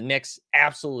traded to the Knicks.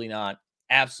 Absolutely not.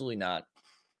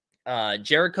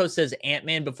 Jericho says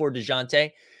Ant-Man before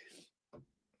DeJounte.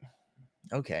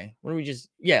 Okay.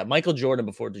 Michael Jordan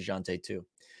before DeJounte too.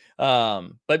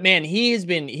 But man,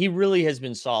 he really has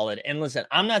been solid. And listen,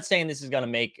 I'm not saying this is going to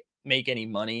make any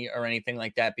money or anything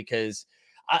like that, because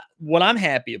what I'm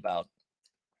happy about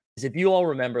is, if you all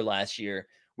remember last year,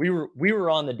 we were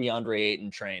on the DeAndre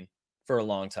Ayton train for a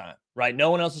long time, right? No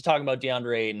one else was talking about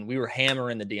DeAndre Ayton. We were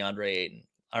hammering the DeAndre Ayton.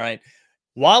 All right.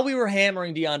 While we were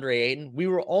hammering DeAndre Ayton, we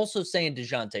were also saying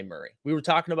DeJounte Murray. We were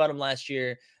talking about him last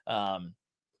year.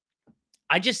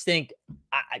 I just think,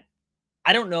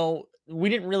 I don't know. We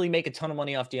didn't really make a ton of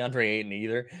money off DeAndre Ayton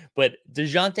either, but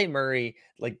DeJounte Murray,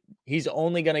 like he's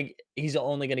only gonna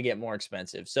get more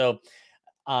expensive. So,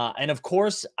 and of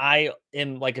course, I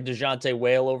am like a DeJounte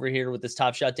whale over here with this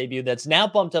Top Shot debut that's now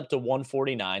bumped up to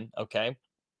 149. Okay,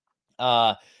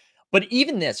 but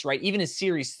even this, right? Even his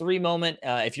Series 3 moment,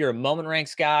 if you're a moment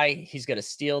ranks guy, he's got a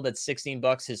steal that's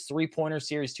 $16. His 3-pointer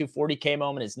Series 2 40K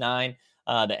moment is 9.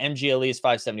 The MGLE is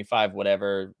 575,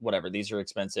 whatever. These are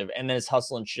expensive. And then his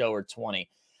hustle and show are 20.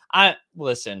 I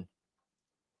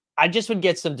just would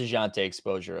get some DeJounte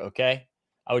exposure. Okay.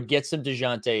 I would get some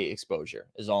DeJounte exposure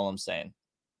is all I'm saying.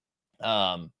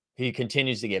 He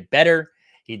continues to get better.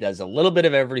 He does a little bit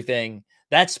of everything.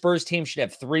 That Spurs team should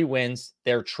have 3 wins.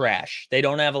 They're trash. They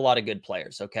don't have a lot of good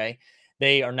players. Okay.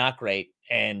 They are not great.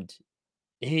 And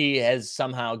he has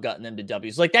somehow gotten them to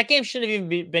W's. Like that game shouldn't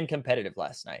have even been competitive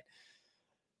last night.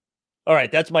 All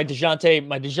right, that's my DeJounte.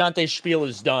 My DeJounte spiel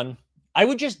is done. I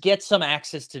would just get some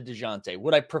access to DeJounte.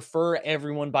 Would I prefer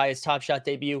everyone buy his Top Shot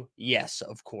debut? Yes,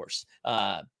 of course.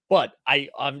 But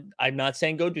I'm not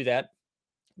saying go do that.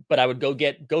 But I would go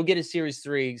get a Series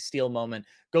 3 steal moment.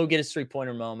 Go get his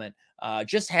 3-pointer moment.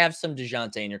 Just have some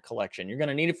DeJounte in your collection. You're going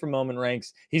to need it for moment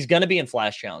ranks. He's going to be in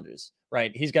flash challenges,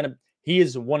 right? He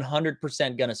is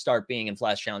 100% going to start being in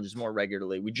flash challenges more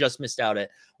regularly. We just missed out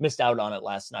on it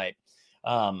last night.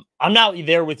 I'm not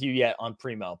there with you yet on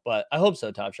Primo, but I hope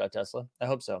so, Top Shot Tesla. I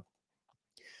hope so.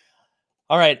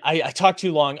 All right. I talked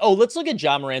too long. Oh, let's look at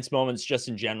Ja Morant's moments just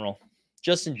in general.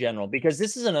 Because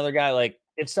this is another guy, like,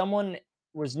 if someone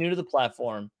was new to the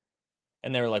platform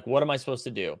and they were like, what am I supposed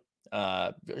to do?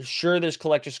 Sure, there's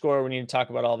collector score. We need to talk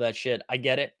about all that shit. I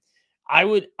get it. I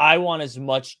want as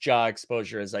much Ja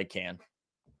exposure as I can,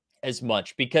 as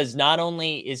much, because not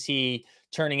only is he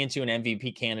turning into an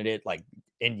MVP candidate like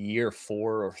in year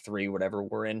 4 or 3, whatever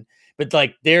we're in, but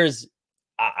like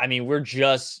I mean, we're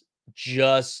just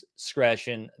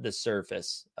scratching the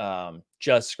surface.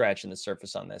 Just scratching the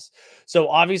surface on this. So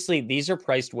obviously these are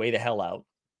priced way the hell out.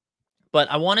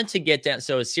 But I wanted to get down.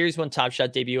 So a Series 1 Top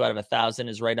Shot debut out of 1,000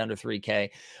 is right under 3K.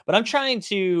 But I'm trying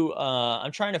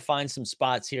to find some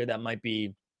spots here that might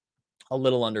be a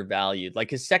little undervalued.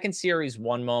 Like his second Series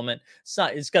 1 moment,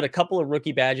 it's got a couple of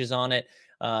rookie badges on it.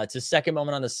 It's a second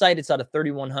moment on the site. It's out of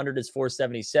 3,100. It's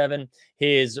 477.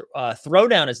 His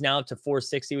throwdown is now up to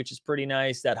 460, which is pretty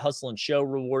nice. That hustle and show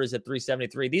reward is at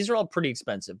 373. These are all pretty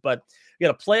expensive, but we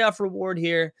got a playoff reward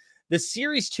here. The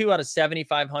Series 2 out of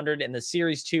 7,500 and the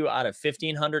Series 2 out of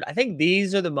 1,500. I think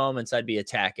these are the moments I'd be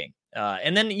attacking.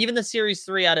 And then even the Series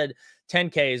 3 out of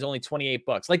 10K is only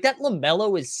 $28. Like that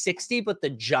LaMelo is 60, but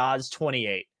the Ja's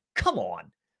 28. Come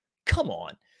on.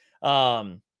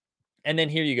 And then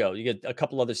here you go. You get a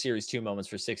couple other Series 2 moments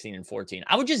for 16 and 14.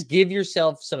 I would just give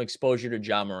yourself some exposure to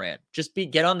Ja Morant.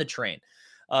 Get on the train.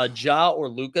 Ja or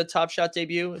Luka Top Shot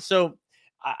debut. So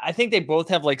I think they both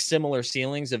have like similar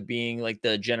ceilings of being like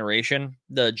the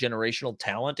generational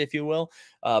talent, if you will.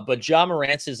 But Ja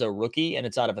Morant's is a rookie and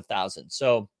it's out of 1,000.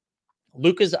 So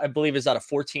Luka's, I believe, is out of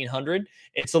 1,400.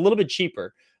 It's a little bit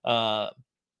cheaper.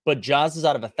 But Ja's is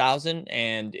out of 1,000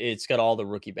 and it's got all the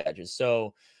rookie badges.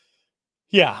 So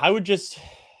yeah, I would just,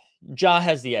 Ja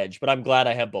has the edge, but I'm glad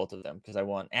I have both of them because I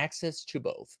want access to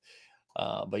both.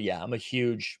 But yeah, I'm a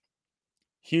huge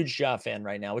Ja fan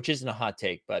right now, which isn't a hot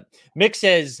take, but Mick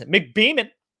says McBeeman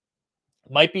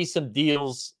might be some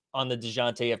deals on the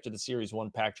DeJounte after the Series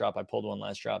 1 pack drop. I pulled one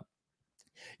last drop.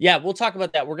 Yeah, we'll talk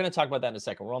about that. We're going to talk about that in a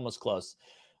second. We're almost close.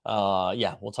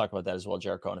 Yeah, we'll talk about that as well,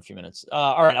 Jericho, in a few minutes.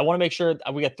 All right, I want to make sure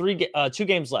we got 2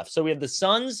 games left. So we have the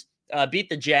Suns beat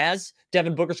the Jazz.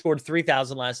 Devin Booker scored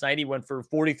 3,000 last night. He went for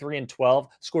 43 and 12,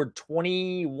 scored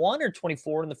 21 or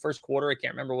 24 in the first quarter. I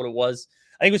can't remember what it was.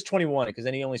 I think it was 21 because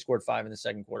then he only scored 5 in the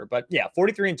second quarter. But yeah,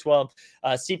 43 and 12.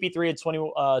 CP3 had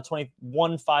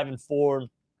 21, 5 and 4.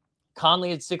 Conley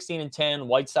had 16 and 10.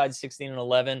 Whiteside 16 and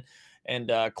 11.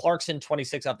 And Clarkson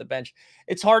 26 off the bench.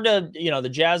 It's hard to, the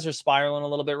Jazz are spiraling a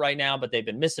little bit right now, but they've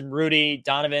been missing Rudy.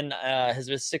 Donovan has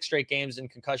missed 6 straight games in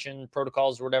concussion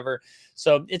protocols or whatever.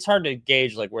 So it's hard to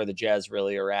gauge like where the Jazz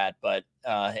really are at. But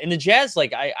in the Jazz,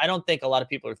 like I don't think a lot of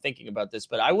people are thinking about this,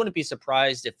 but I wouldn't be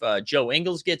surprised if Joe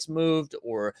Ingles gets moved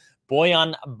or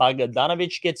Bojan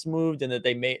Bogdanovic gets moved and that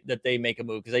they make a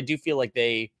move, because I do feel like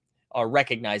they are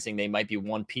recognizing they might be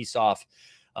one piece off.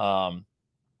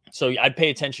 So I'd pay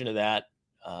attention to that.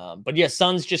 But yeah,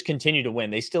 Suns just continue to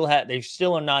win. They still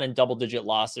are not in double-digit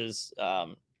losses.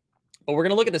 But we're going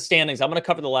to look at the standings. I'm going to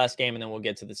cover the last game, and then we'll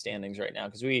get to the standings right now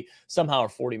because we somehow are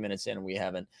 40 minutes in and we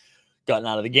haven't gotten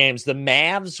out of the games. The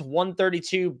Mavs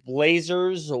 132,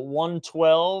 Blazers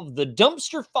 112. The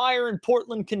dumpster fire in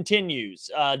Portland continues.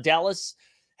 Dallas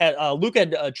had Luka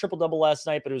had a triple-double last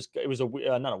night, but it was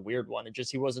not a weird one.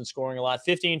 He wasn't scoring a lot.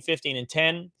 15, 15, and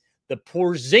 10. The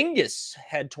Porzingis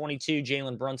had 22.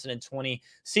 Jalen Brunson had 20.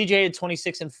 CJ had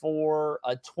 26 and 4.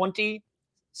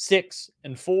 26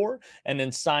 and 4. And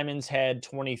then Simons had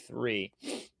 23.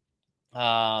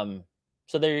 So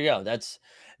there you go.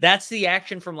 That's the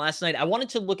action from last night. I wanted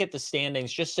to look at the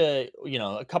standings just to,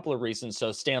 a couple of reasons.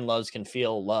 So Stan Loves can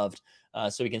feel loved.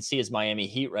 So we can see his Miami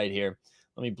Heat right here.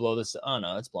 Let me blow this. Oh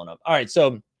no, it's blown up. All right.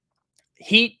 So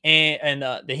Heat and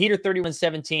the Heat are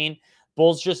 31-17.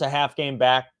 Bulls just a half game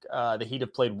back. The Heat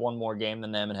have played one more game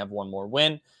than them and have one more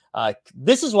win.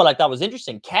 This is what I thought was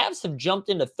interesting. Cavs have jumped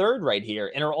into third right here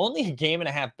and are only a game and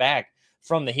a half back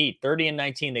from the Heat,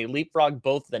 30-19. They leapfrogged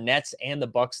both the Nets and the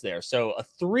Bucks there. So a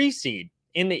 3 seed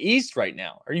in the East right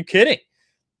now. Are you kidding?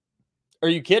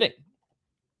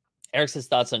 Eric says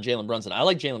thoughts on Jalen Brunson. I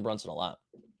like Jalen Brunson a lot.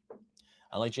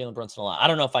 I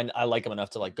don't know if I like him enough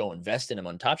to like go invest in him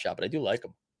on Top Shot, but I do like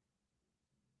him.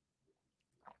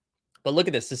 But look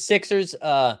at this. The Sixers,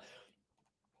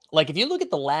 like if you look at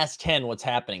the last 10, what's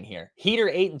happening here? Heat are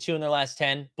 8-2 in their last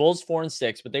 10. Bulls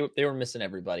 4-6, but they were missing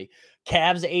everybody.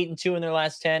 Cavs 8-2 in their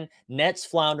last 10. Nets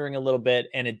floundering a little bit,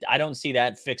 and I don't see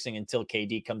that fixing until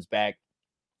KD comes back.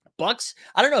 Bucks,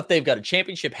 I don't know if they've got a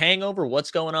championship hangover.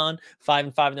 What's going on?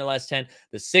 5-5 in their last 10.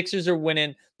 The Sixers are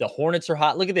winning. The Hornets are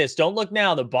hot. Look at this. Don't look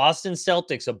now. The Boston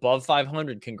Celtics above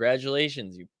 500.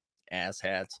 Congratulations, you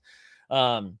asshats.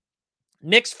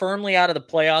 Knicks firmly out of the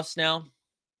playoffs now.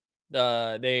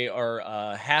 They are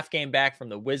a half game back from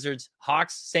the Wizards.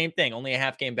 Hawks, same thing, only a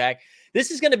half game back. This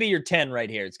is going to be your 10 right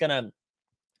here. It's going to,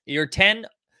 your 10,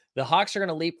 the Hawks are going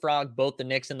to leapfrog both the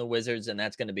Knicks and the Wizards, and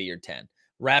that's going to be your 10.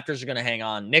 Raptors are going to hang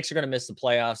on. Knicks are going to miss the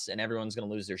playoffs, and everyone's going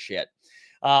to lose their shit.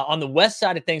 On the west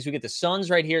side of things, we get the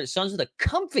Suns right here. Suns with a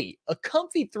comfy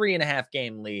 3.5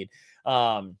 game lead.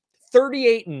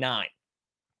 38-9.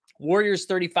 Warriors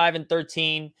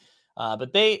 35-13.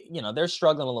 But they, they're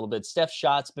struggling a little bit. Steph's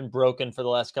shot's been broken for the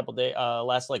last couple days,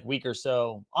 last like week or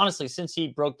so. Honestly, since he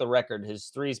broke the record, his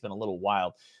three's been a little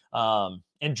wild.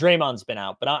 And Draymond's been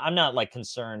out, but I'm not like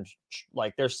concerned.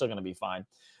 Like they're still going to be fine.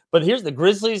 But here's the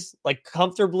Grizzlies, like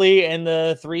comfortably in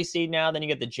the 3 seed now. Then you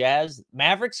get the Jazz,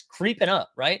 Mavericks creeping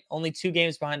up, right? Only 2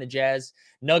 games behind the Jazz.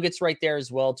 Nuggets right there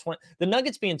as well. The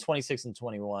Nuggets being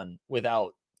 26-21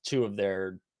 without 2 of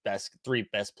their 3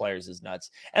 best players is nuts.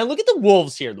 And look at the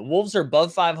Wolves here. The Wolves are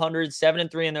above 500,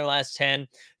 7-3 in their last 10.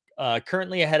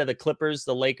 Currently ahead of the Clippers,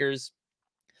 the Lakers.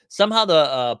 Somehow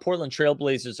the Portland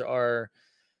Trailblazers are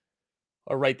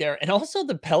right there. And also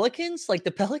the Pelicans, like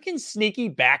the Pelicans sneaky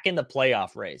back in the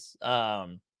playoff race.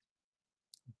 Back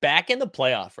in the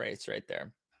playoff race right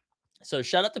there. So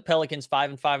shout out the Pelicans,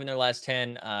 5-5 in their last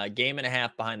 10, game and a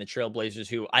half behind the Trailblazers,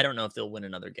 who I don't know if they'll win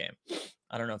another game.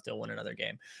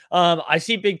 I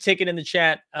see Big Ticket in the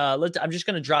chat. I'm just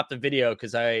going to drop the video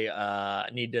because I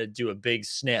need to do a big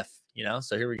sniff,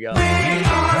 So here we go. We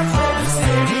are from the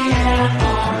city and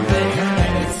on the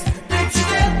big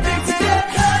step, big step,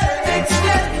 big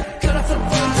step. Gonna flip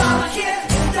 $1 here,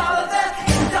 $1 there,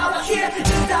 $1 here,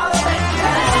 $1 there,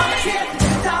 $1 here,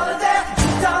 $1 there,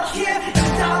 $1 here,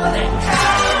 $1 there.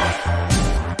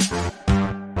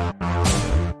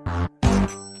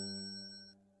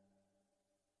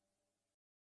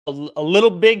 A little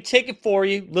big ticket for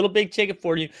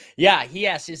you. Yeah, he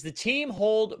asks, is the team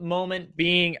hold moment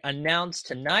being announced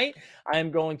tonight?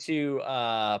 I'm going to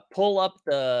pull up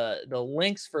the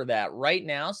links for that right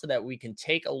now so that we can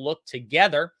take a look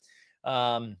together.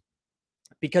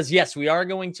 Because yes, we are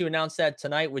going to announce that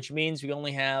tonight, which means we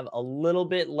only have a little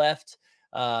bit left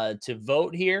to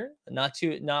vote here.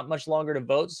 Not much longer to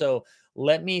vote. So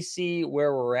let me see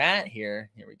where we're at here.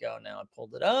 Here we go. Now I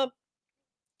pulled it up.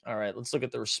 All right, let's look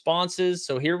at the responses.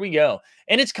 So here we go.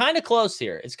 And it's kind of close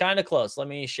here. Let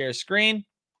me share screen.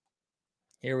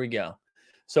 Here we go.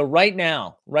 So right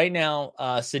now,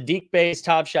 Saddiq Bey's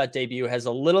Top Shot debut has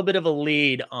a little bit of a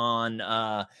lead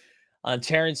on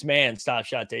Terrence Mann's Top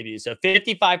Shot debut. So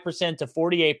 55% to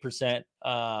 48%.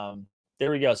 There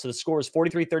we go. So the score is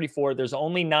 43-34. There's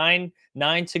only nine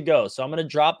to go. So I'm going to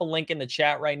drop a link in the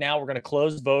chat right now. We're going to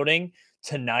close voting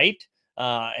tonight,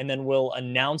 and then we'll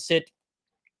announce it.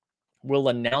 We'll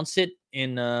announce it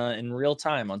in real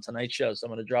time on tonight's show. So I'm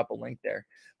going to drop a link there.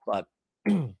 But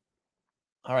all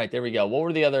right, there we go. What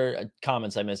were the other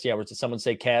comments I missed? Yeah, did someone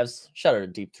say Cavs? Shout out to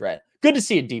Deep Threat. Good to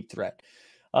see a Deep Threat.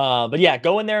 But yeah,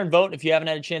 go in there and vote if you haven't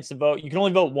had a chance to vote. You can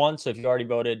only vote once, so if you already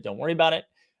voted, don't worry about it.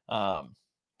 But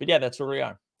yeah, that's where we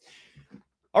are.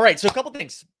 All right, so a couple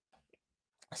things.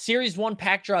 Series 1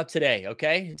 pack drop today,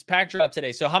 okay? It's pack drop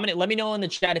today. So let me know in the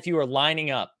chat if you are lining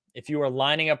up. If you are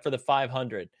lining up for the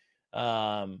 500.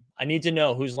 I need to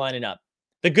know who's lining up.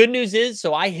 The good news is,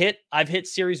 I've hit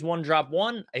Series 1 drop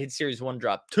 1. I hit Series 1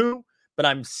 drop 2, but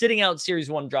I'm sitting out Series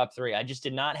 1 drop 3. I just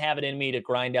did not have it in me to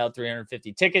grind out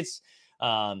 350 tickets.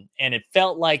 And it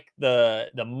felt like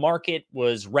the market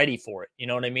was ready for it. You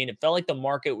know what I mean? It felt like the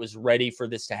market was ready for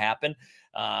this to happen.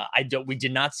 We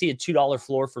did not see a $2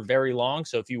 floor for very long.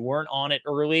 So if you weren't on it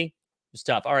early, it's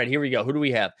tough. All right, here we go. Who do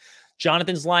we have?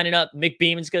 Jonathan's lining up. Mick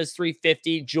Beeman's got his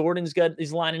 350. Jordan's got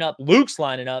his lining up. Luke's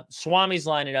lining up. Swami's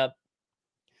lining up.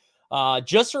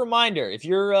 Just a reminder, if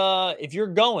you're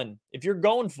going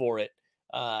for it,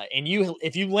 and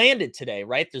if you landed today,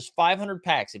 right? There's 500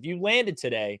 packs. If you landed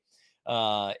today,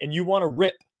 and you want to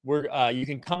rip, you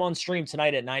can come on stream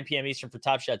tonight at 9 p.m. Eastern for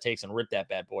Top Shot takes and rip that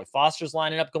bad boy. Foster's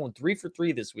lining up, going 3 for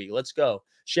 3 this week. Let's go.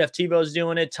 Chef Tebow's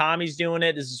doing it. Tommy's doing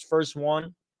it. This is his first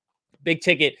one. Big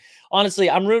Ticket. Honestly,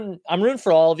 I'm rooting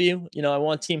for all of you. I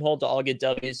want Team Hold to all get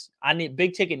W's.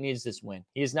 Big Ticket needs this win.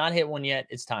 He has not hit one yet.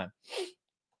 It's time.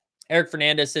 Eric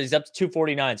Fernandez says he's up to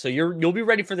 249. So you'll be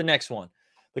ready for the next one.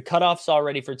 The cutoff's all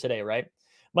ready for today, right?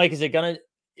 Mike, isn't gonna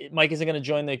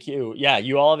join the queue. Yeah,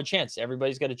 you all have a chance.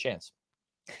 Everybody's got a chance.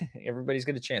 Everybody's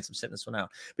got a chance. I'm sitting this one out.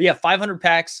 But yeah, 500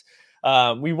 packs.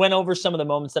 We went over some of the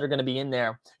moments that are going to be in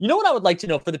there. You know what I would like to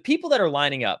know for the people that are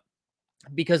lining up,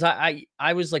 because I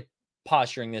was like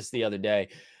posturing this the other day.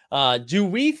 Do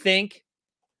we think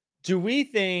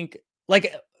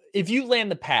like if you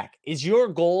land the pack, is your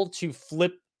goal to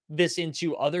flip this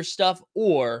into other stuff,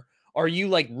 or Are you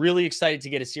like really excited to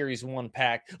get a Series 1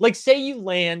 pack? Like say you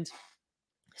land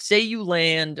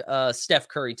Steph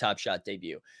Curry Top Shot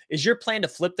debut. Is your plan to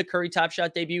flip the Curry Top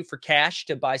Shot debut for cash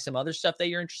to buy some other stuff that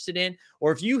you're interested in?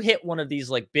 Or if you hit one of these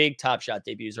like big Top Shot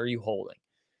debuts, are you holding?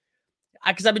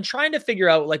 Because I've been trying to figure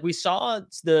out, like we saw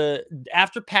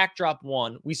after pack drop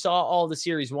 1, we saw all the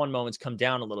Series 1 moments come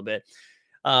down a little bit.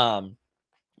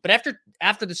 But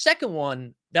after the second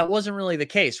one, that wasn't really the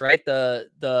case, right?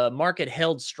 The market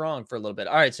held strong for a little bit.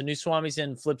 All right, so New Swami's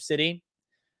in Flip City.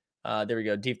 There we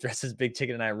go. Deep Threats is Big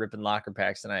Ticket and I are ripping locker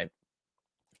packs tonight.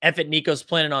 F it, Nico's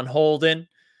planning on holding.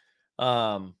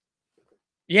 Yeah,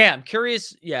 I'm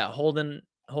curious. Yeah, holding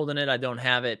it. I don't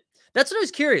have it. That's what I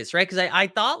was curious, right? Because I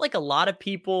thought like a lot of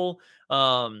people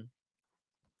were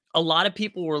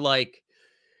like,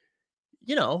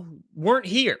 weren't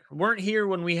here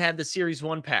when we had the Series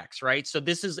 1 packs, right? So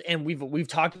this is, and we've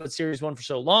talked about Series 1 for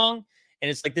so long,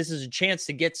 and it's like this is a chance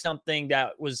to get something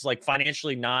that was like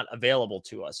financially not available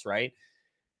to us, right?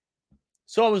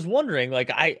 So I was wondering, like,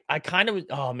 I kind of,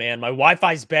 oh man, my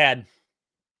Wi-Fi's bad.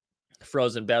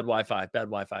 Frozen, bad Wi-Fi.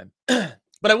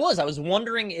 But I was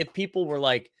wondering if people were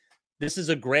like, this is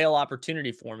a grail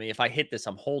opportunity for me. If I hit this,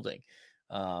 I'm holding.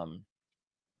 But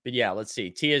yeah, let's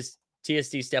see.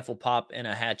 TSD Steph will pop in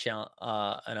a hat challenge,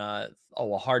 a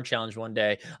hard challenge one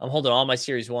day. I'm holding all my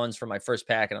Series 1s for my first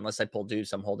pack, and unless I pull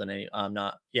deuce, I'm holding any. I'm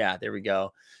not. Yeah, there we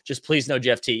go. Just please no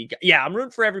Jeff Teague. Yeah, I'm rooting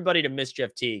for everybody to miss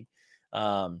Jeff Teague.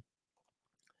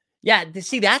 Yeah,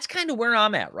 see, that's kind of where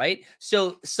I'm at, right?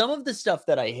 So some of the stuff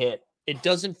that I hit, it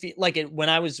doesn't feel like it when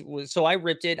I was so I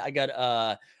ripped it. I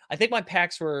got I think my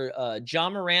packs were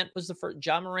John Morant was the first.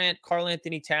 John Morant, Karl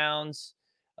Anthony Towns,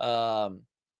 John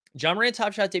Morant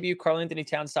Top Shot debut, Karl Anthony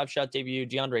Towns Top Shot debut,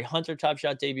 DeAndre Hunter Top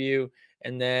Shot debut,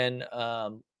 and then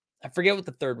I forget what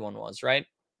the third one was, right?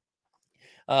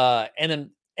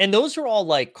 And those were all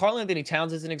like Karl Anthony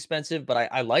Towns isn't expensive, but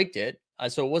I liked it.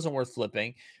 So it wasn't worth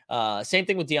flipping. Same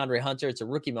thing with DeAndre Hunter. It's a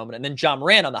rookie moment. And then John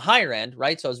Morant on the higher end,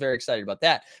 right? So I was very excited about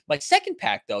that. My second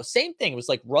pack, though, same thing. It was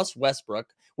like Russ Westbrook,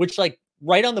 which like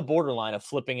right on the borderline of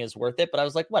flipping is worth it. But I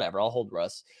was like, whatever, I'll hold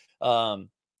Russ. And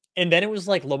then it was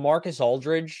like LaMarcus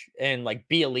Aldridge and like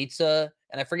Bielitsa.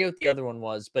 And I forget what the other one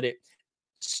was, but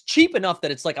it's cheap enough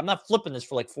that it's like, I'm not flipping this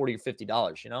for like $40 or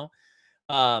 $50, you know?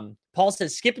 Paul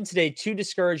says, skipping today, too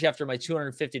discouraged after my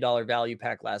 $250 value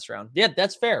pack last round. Yeah,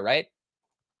 that's fair, right?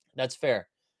 That's fair.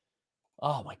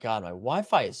 Oh my God, my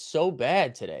Wi-Fi is so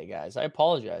bad today, guys. I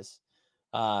apologize.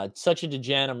 Such a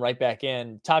degen. I'm right back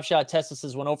in. Top Shot Tesla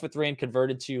says 1 0 for 3 and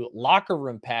converted to locker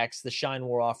room packs. The shine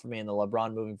wore off for me, and the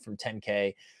LeBron moving from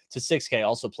 10K to 6K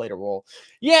also played a role.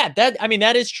 Yeah,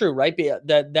 that is true, right?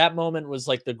 That moment was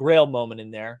like the grail moment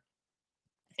in there,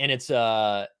 and it's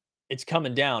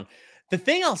coming down. The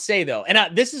thing I'll say though,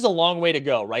 and this is a long way to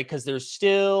go, right? Because there's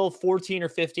still 14 or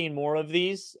 15 more of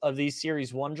these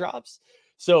Series 1 drops.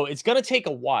 So it's going to take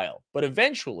a while, but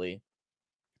eventually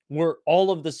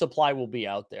all of the supply will be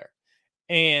out there.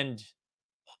 And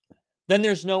then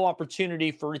there's no opportunity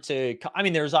for it to,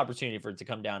 there's opportunity for it to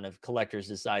come down if collectors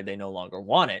decide they no longer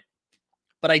want it.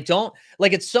 But I don't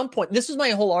like at some point, this is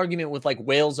my whole argument with like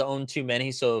whales own too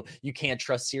many, so you can't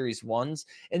trust Series 1s.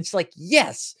 And it's like,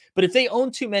 yes, but if they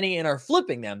own too many and are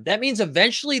flipping them, that means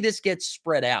eventually this gets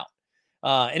spread out.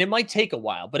 And it might take a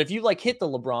while. But if you like hit the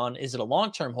LeBron, is it a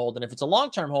long-term hold? And if it's a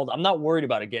long-term hold, I'm not worried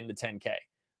about it getting to 10K.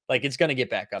 Like it's going to get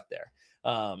back up there.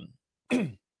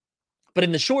 But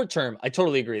in the short term, I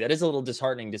totally agree. That is a little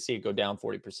disheartening to see it go down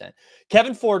 40%.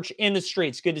 Kevin Forge in the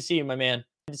streets. Good to see you, my man.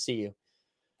 Good to see you.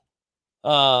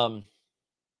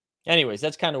 Anyways,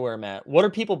 that's kind of where I'm at. What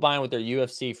are people buying with their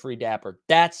UFC free dapper?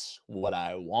 That's what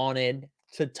I wanted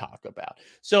to talk about.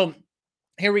 So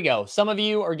here we go. Some of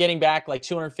you are getting back like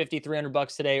 250, 300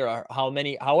 bucks today, or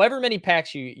however many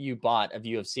packs you bought of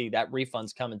UFC. That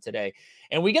refund's coming today.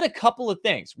 And we get a couple of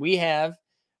things. We have,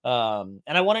 and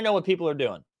I want to know what people are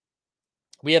doing.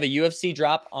 We have a UFC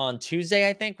drop on Tuesday,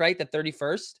 I think, right? The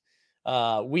 31st.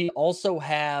 We also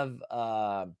have,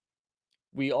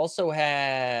 what's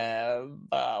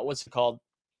it called?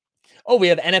 Oh, we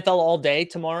have NFL all day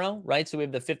tomorrow, right? So we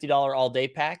have the $50 all day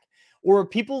pack. Or are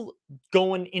people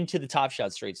going into the Top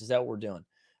Shot streets? Is that what we're doing?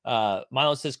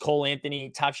 Milo says Cole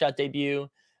Anthony Top Shot debut.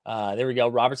 There we go.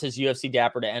 Robert says UFC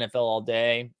dapper to NFL all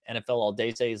day. NFL all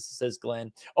day says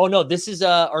Glenn. Oh no, this is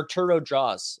Arturo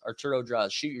Draws. Arturo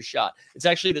Draws. Shoot your shot. It's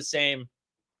actually the same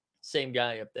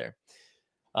guy up there.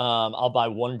 I'll buy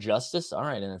one Justice. All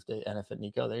right, NFL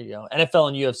Nico. There you go. NFL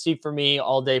and UFC for me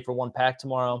all day for one pack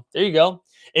tomorrow. There you go.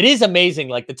 It is amazing.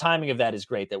 Like the timing of that is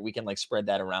great that we can like spread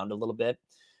that around a little bit.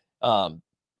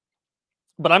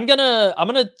 But I'm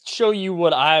gonna show you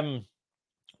what I'm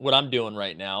doing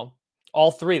right now.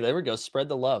 All three. There we go. Spread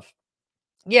the love.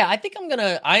 Yeah, I think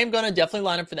I am gonna definitely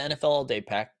line up for the NFL All Day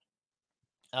pack.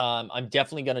 I'm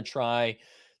definitely gonna try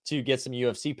to get some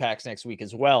UFC packs next week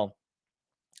as well.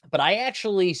 But I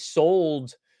actually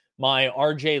sold my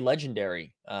RJ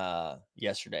Legendary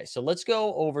yesterday. So let's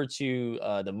go over to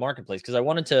the marketplace because I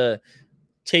wanted to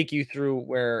take you through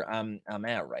where I'm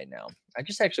at right now. I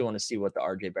just actually want to see what the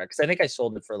RJ back because I think I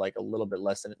sold it for like a little bit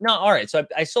less than no. All right, so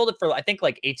I sold it for I think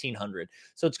like 1,800.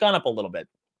 So it's gone up a little bit.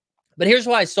 But here's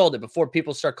why I sold it before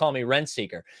people start calling me rent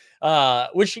seeker.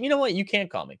 Which you know what you can't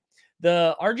call me.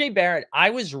 The RJ Barrett. I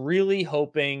was really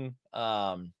hoping.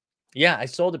 Yeah, I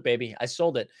sold it, baby. I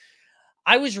sold it.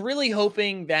 I was really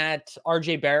hoping that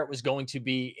RJ Barrett was going to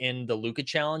be in the Luka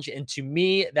challenge. And to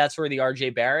me, that's where the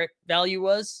RJ Barrett value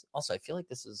was. Also, I feel like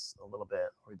this is a little bit,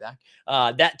 are we back?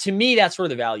 That to me, that's where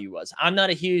the value was. I'm not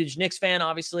a huge Knicks fan,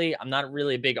 obviously. I'm not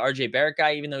really a big RJ Barrett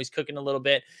guy, even though he's cooking a little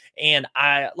bit. And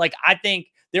I think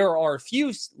there are a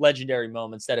few legendary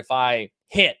moments that if I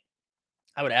hit,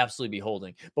 I would absolutely be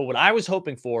holding. But what I was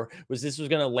hoping for was this was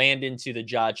going to land into the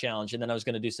Ja challenge. And then I was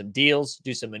going to do some deals,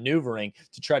 do some maneuvering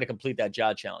to try to complete that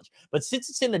Ja challenge. But since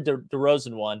it's in the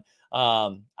DeRozan one,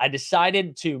 I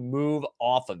decided to move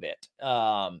off of it.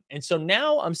 And so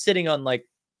now I'm sitting on like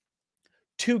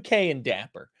 2K and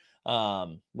Dapper.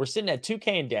 We're sitting at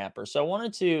 2K and Dapper. So I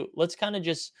wanted to, let's kind of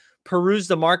just peruse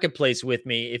the marketplace with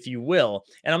me, if you will.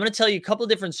 And I'm going to tell you a couple of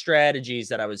different strategies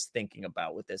that I was thinking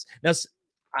about with this. Now,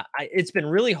 it's been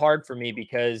really hard for me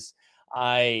because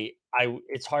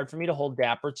it's hard for me to hold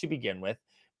Dapper to begin with.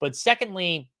 But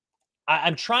secondly,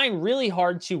 I'm trying really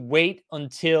hard to wait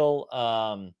until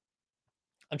I'm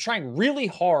trying really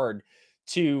hard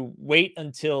to wait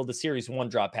until the series one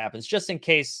drop happens, just in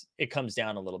case it comes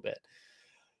down a little bit.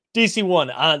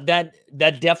 DC1,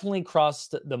 that definitely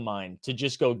crossed the mind to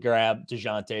just go grab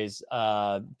DeJounte's.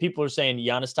 People are saying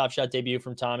Giannis Top Shot debut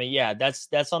from Tommy. Yeah,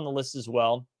 that's on the list as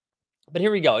well. But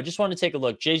here we go. I just want to take a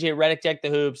look. JJ Redick deck the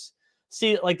hoops.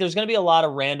 See, like there's going to be a lot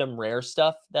of random rare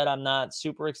stuff that I'm not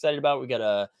super excited about. We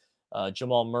got a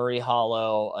Jamal Murray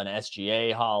holo, an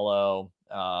SGA holo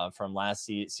from last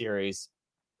series.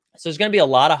 So there's going to be a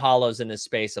lot of holos in this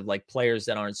space of like players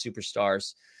that aren't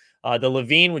superstars. The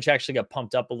Levine, which actually got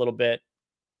pumped up a little bit.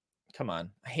 Come on.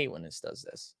 I hate when this does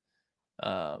this.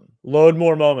 Load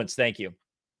more moments. Thank you.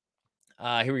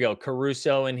 Here we go.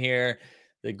 Caruso in here.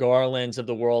 The Garlands of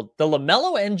the world. The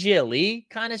LaMelo MGLE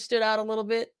kind of stood out a little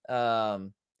bit. There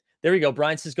we go.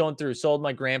 Brian says going through. Sold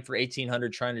my gram for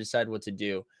 1,800 trying to decide what to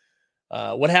do.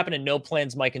 What happened to No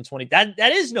Plans Mike in 20? That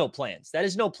is No Plans. That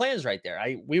is No Plans right there.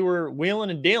 We were wheeling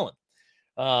and dealing.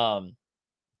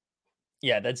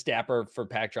 Yeah, that's Dapper for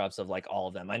pack drops of like all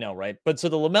of them. I know, right? But so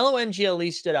the LaMelo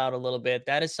MGLE stood out a little bit.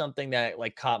 That is something that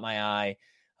like caught my eye.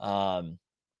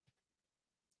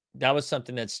 That was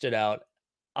something that stood out.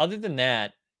 Other than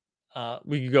that,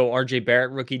 we could go RJ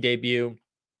Barrett rookie debut.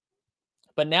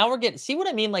 But now we're getting, see what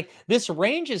I mean? Like this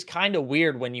range is kind of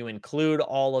weird when you include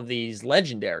all of these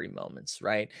legendary moments,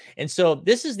 right? And so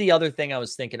this is the other thing I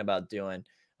was thinking about doing.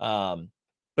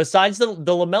 Besides the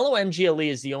LaMelo MGLE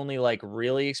is the only like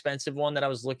really expensive one that I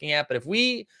was looking at. But if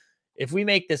we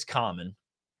make this common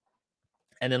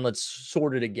and then let's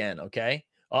sort it again, okay?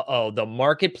 The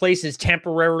marketplace is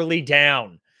temporarily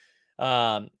down.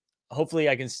 Hopefully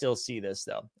I can still see this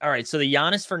though. All right. So the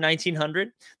Giannis for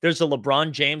 1,900. There's a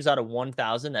LeBron James out of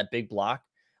 1,000, that big block.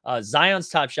 Zion's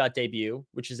Top Shot debut,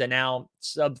 which is a now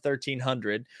sub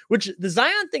 1,300, which the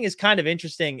Zion thing is kind of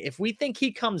interesting. If we think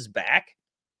he comes back,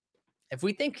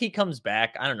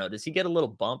 I don't know. Does he get a little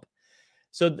bump?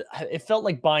 So it felt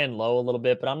like buying low a little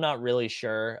bit, but I'm not really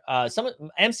sure.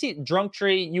 MC Drunk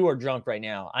Tree, you are drunk right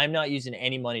now. I'm not using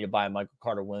any money to buy Michael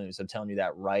Carter Williams. I'm telling you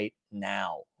that right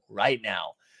now.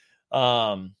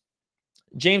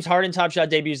 James Harden Top Shot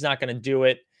debut is not going to do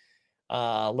it.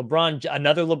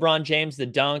 Another LeBron James, the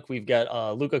dunk. We've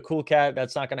got Luka Coolcat.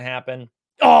 That's not going to happen.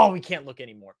 Oh, we can't look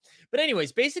anymore. But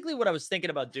anyways, basically what I was thinking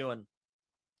about doing,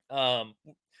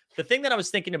 the thing that I was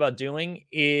thinking about doing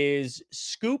is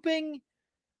scooping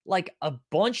like a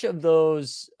bunch of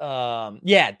those.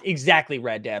 Yeah, exactly.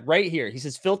 Rad Dad right here. He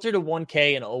says filter to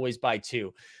 1K and always buy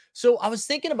 2. So I was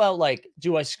thinking about like,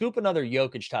 do I scoop another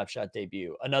Jokic Top Shot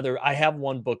debut? I have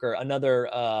one Booker, another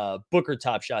Booker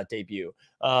Top Shot debut.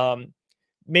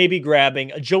 Maybe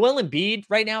grabbing a Joel Embiid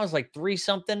right now is like 3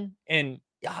 something. And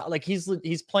like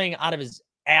he's playing out of his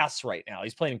ass right now.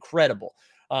 He's playing incredible.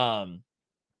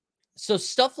 So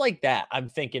stuff like that, I'm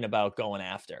thinking about going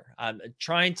after. I'm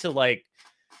trying to like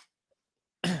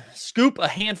scoop a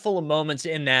handful of moments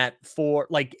in that for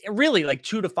like really like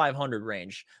 200 to 500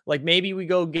 range. Like maybe we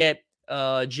go get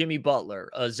Jimmy Butler,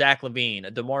 Zach LaVine,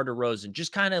 a DeMar DeRozan,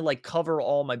 just kind of like cover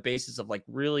all my bases of like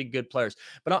really good players.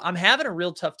 But I'm having a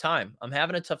real tough time. I'm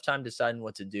having a tough time deciding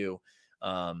what to do.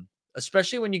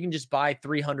 Especially when you can just buy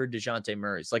 300 DeJounte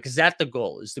Murrays. Like, is that the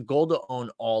goal? Is the goal to own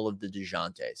all of the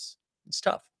DeJountes? It's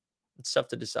tough. It's tough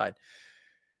to decide.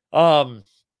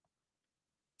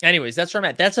 Anyways, that's where I'm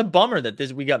at. That's a bummer that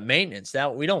we got maintenance.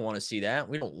 That we don't want to see that.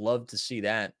 We don't love to see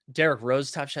that. Derrick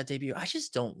Rose Top Shot debut. I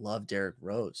just don't love Derrick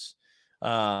Rose.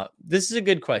 This is a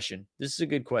good question. Is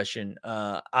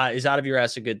out of your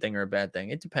ass a good thing or a bad thing?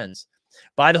 It depends.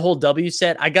 Buy the whole W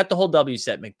set. I got the whole W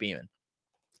set, McBeeman.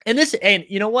 And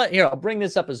you know what? Here, I'll bring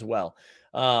this up as well.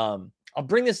 I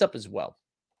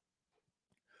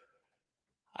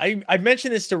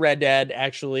mentioned this to Red Dad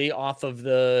actually off of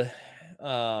the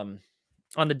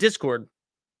on the Discord.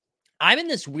 I'm in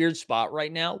this weird spot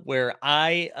right now where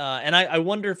I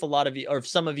wonder if a lot of you or if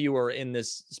some of you are in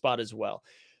this spot as well.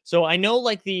 So I know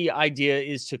like the idea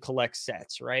is to collect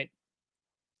sets, right?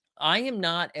 I am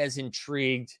not as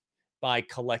intrigued by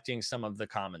collecting some of the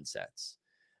common sets.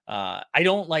 I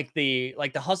don't like the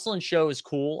Hustle and Show is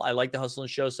cool. I like the Hustle and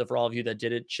Show. So for all of you that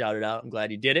did it, shout it out. I'm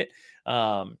glad you did it.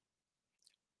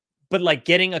 But like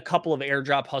getting a couple of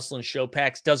airdrop Hustle and Show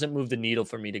packs doesn't move the needle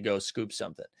for me to go scoop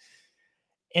something.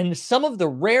 And some of the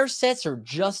rare sets are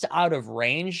just out of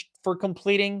range for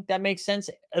completing. That makes sense.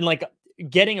 And like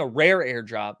getting a rare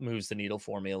airdrop moves the needle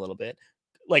for me a little bit,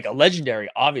 like a legendary,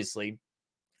 obviously.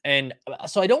 And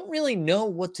so I don't really know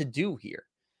what to do here.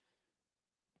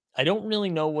 And I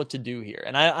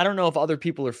don't know if other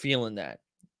people are feeling that,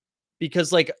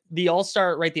 because like the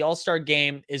All-Star, right? The All-Star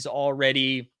game is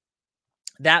already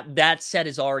that set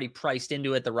is already priced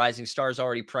into it. The Rising Star is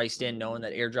already priced in, knowing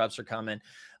that airdrops are coming.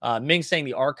 Ming saying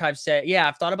the archive set. Yeah,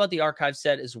 I've thought about the archive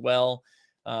set as well.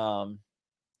 But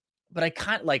I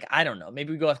can't, like, I don't know.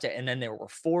 Maybe we go after, and then there were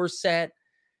 4 set.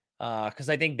 Because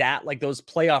I think that like those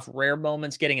playoff rare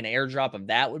moments, getting an airdrop of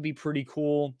that would be pretty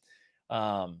cool.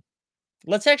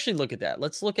 Let's actually look at that.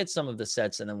 Let's look at some of the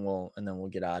sets and then we'll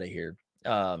get out of here.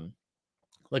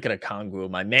 Look at Okongwu,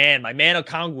 my man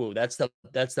Okongwu. That's the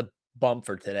bump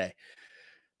for today.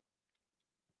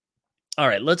 All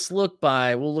right, we'll look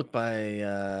by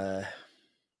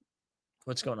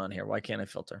what's going on here? Why can't I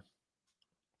filter?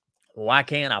 You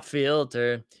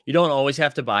don't always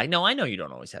have to buy. No, I know you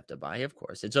don't always have to buy. Of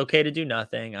course, it's okay to do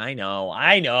nothing. I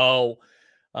know.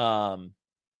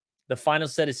 The final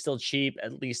set is still cheap,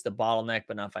 at least the bottleneck,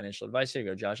 but not financial advice. Here you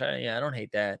go, Josh. I don't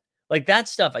hate that. Like that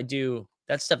stuff I do.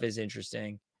 That stuff is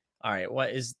interesting. All right,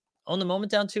 what is on the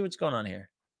moment down to? What's going on here?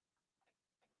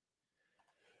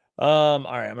 All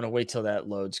right, I'm gonna wait till that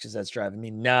loads because that's driving me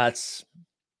nuts.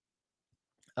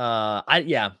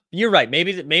 Yeah, you're right.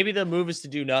 Maybe the move is to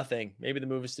do nothing.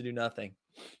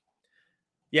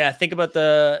 Yeah, think about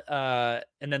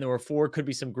and then there were 4, could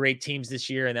be some great teams this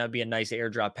year, and that would be a nice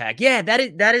airdrop pack. Yeah,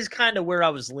 that is kind of where I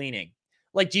was leaning.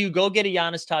 Like, do you go get a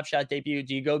Giannis Top Shot debut?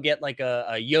 Do you go get like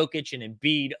a Jokic and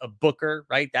Embiid, a Booker,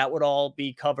 right? That would all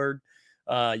be covered.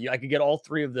 I could get all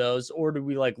 3 of those, or do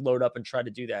we like load up and try to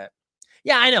do that?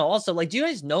 Yeah, I know. Also, like, do you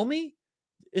guys know me?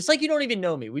 It's like you don't even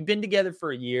know me. We've been together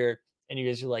for a year, and you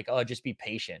guys are like, oh, just be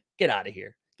patient. Get out of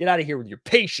here. Get out of here with your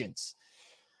patience.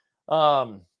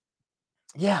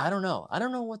 Yeah, I don't know. I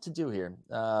don't know what to do here.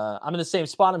 I'm in the same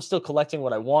spot. I'm still collecting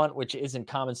what I want, which isn't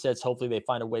common sets. Hopefully they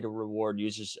find a way to reward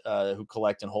users who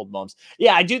collect and hold moments.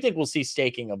 Yeah, I do think we'll see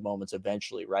staking of moments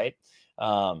eventually, right?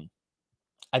 I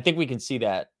think we can see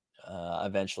that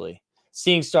eventually.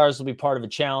 Seeing stars will be part of a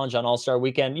challenge on All-Star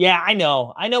Weekend. Yeah, I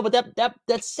know, but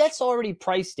that set's already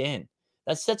priced in.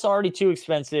 That set's already too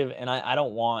expensive, and I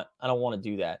don't want to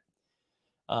do that.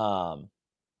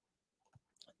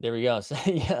 There we go. So,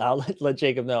 yeah, I'll let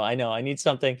Jacob know. I know I need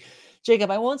something. Jacob,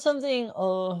 I want something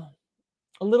a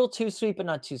little too sweet, but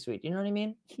not too sweet. You know what I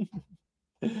mean?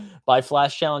 Buy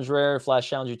Flash Challenge Rare, Flash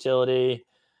Challenge Utility,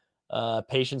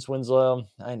 Patience Winslow.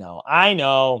 I know.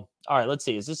 All right, let's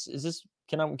see. Is this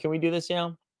can we do this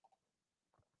now?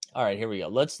 All right, here we go.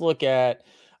 Let's look at.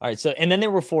 All right, so and then there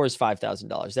were 4 is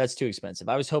 $5,000. That's too expensive.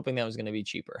 I was hoping that was going to be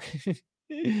cheaper.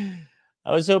 Not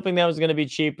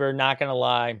going to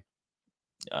lie.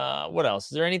 What else?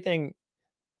 Is there anything?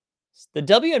 The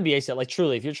WNBA set, like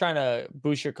truly, if you're trying to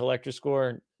boost your collector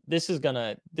score, this is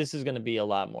gonna be a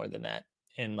lot more than that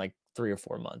in like 3 or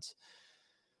 4 months.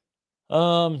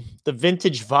 The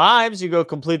vintage vibes, you go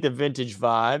complete the vintage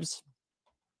vibes.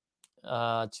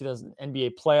 2000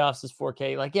 NBA playoffs is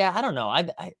 4K. Like, yeah, I don't know.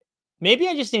 I maybe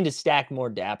I just need to stack more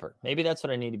Dapper. Maybe that's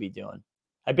what I need to be doing.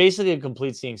 I basically could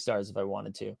complete Seeing Stars if I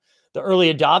wanted to. The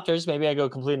early adopters, maybe I go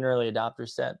complete an early adopter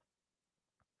set.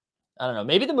 I don't know.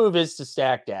 Maybe the move is to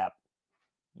stack DAP.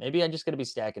 Maybe I'm just going to be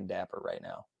stacking Dapper right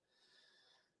now.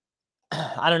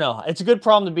 I don't know. It's a good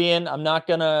problem to be in. I'm not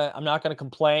gonna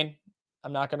complain.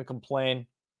 I'm not gonna complain.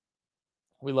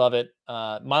 We love it.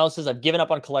 Miles says, I've given up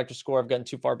on collector score. I've gotten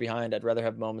too far behind. I'd rather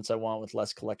have moments I want with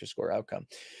less collector score outcome.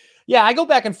 Yeah, I go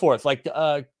back and forth. Like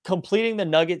completing the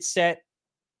Nugget set,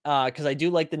 because I do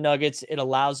like the Nuggets. It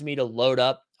allows me to load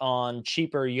up on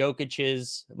cheaper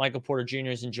Jokic's, Michael Porter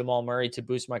Jr.'s, and Jamal Murray to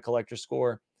boost my collector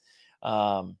score.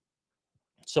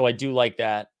 So I do like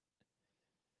that.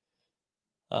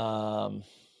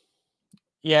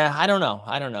 Yeah, I don't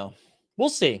know. We'll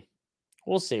see.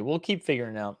 We'll keep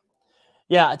figuring it out.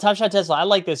 Yeah, Top Shot Tesla. I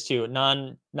like this too.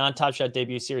 Non Top Shot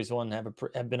debut series one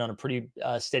have been on a pretty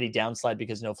steady downslide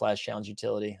because no flash challenge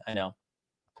utility. I know.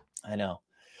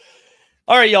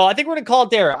 All right, y'all. I think we're gonna call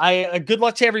it there. Good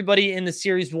luck to everybody in the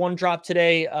series one drop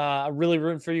today. Really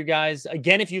rooting for you guys.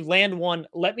 Again, if you land one,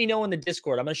 let me know in the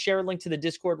Discord. I'm gonna share a link to the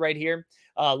Discord right here.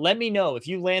 Let me know if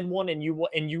you land one and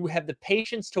you have the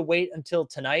patience to wait until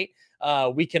tonight.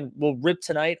 We'll rip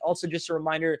tonight. Also, just a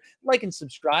reminder, like and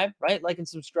subscribe, right? Like and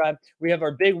subscribe. We have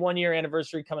our big 1 year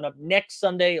anniversary coming up next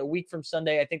Sunday, a week from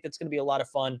Sunday. I think that's gonna be a lot of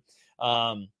fun.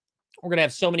 We're gonna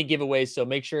have so many giveaways, so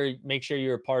make sure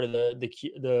you're a part of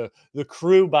the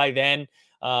crew by then.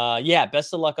 Yeah,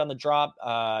 best of luck on the drop.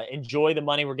 Enjoy the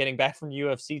money we're getting back from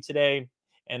UFC today,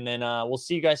 and then we'll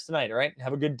see you guys tonight. All right,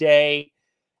 have a good day.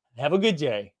 Have a good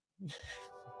day.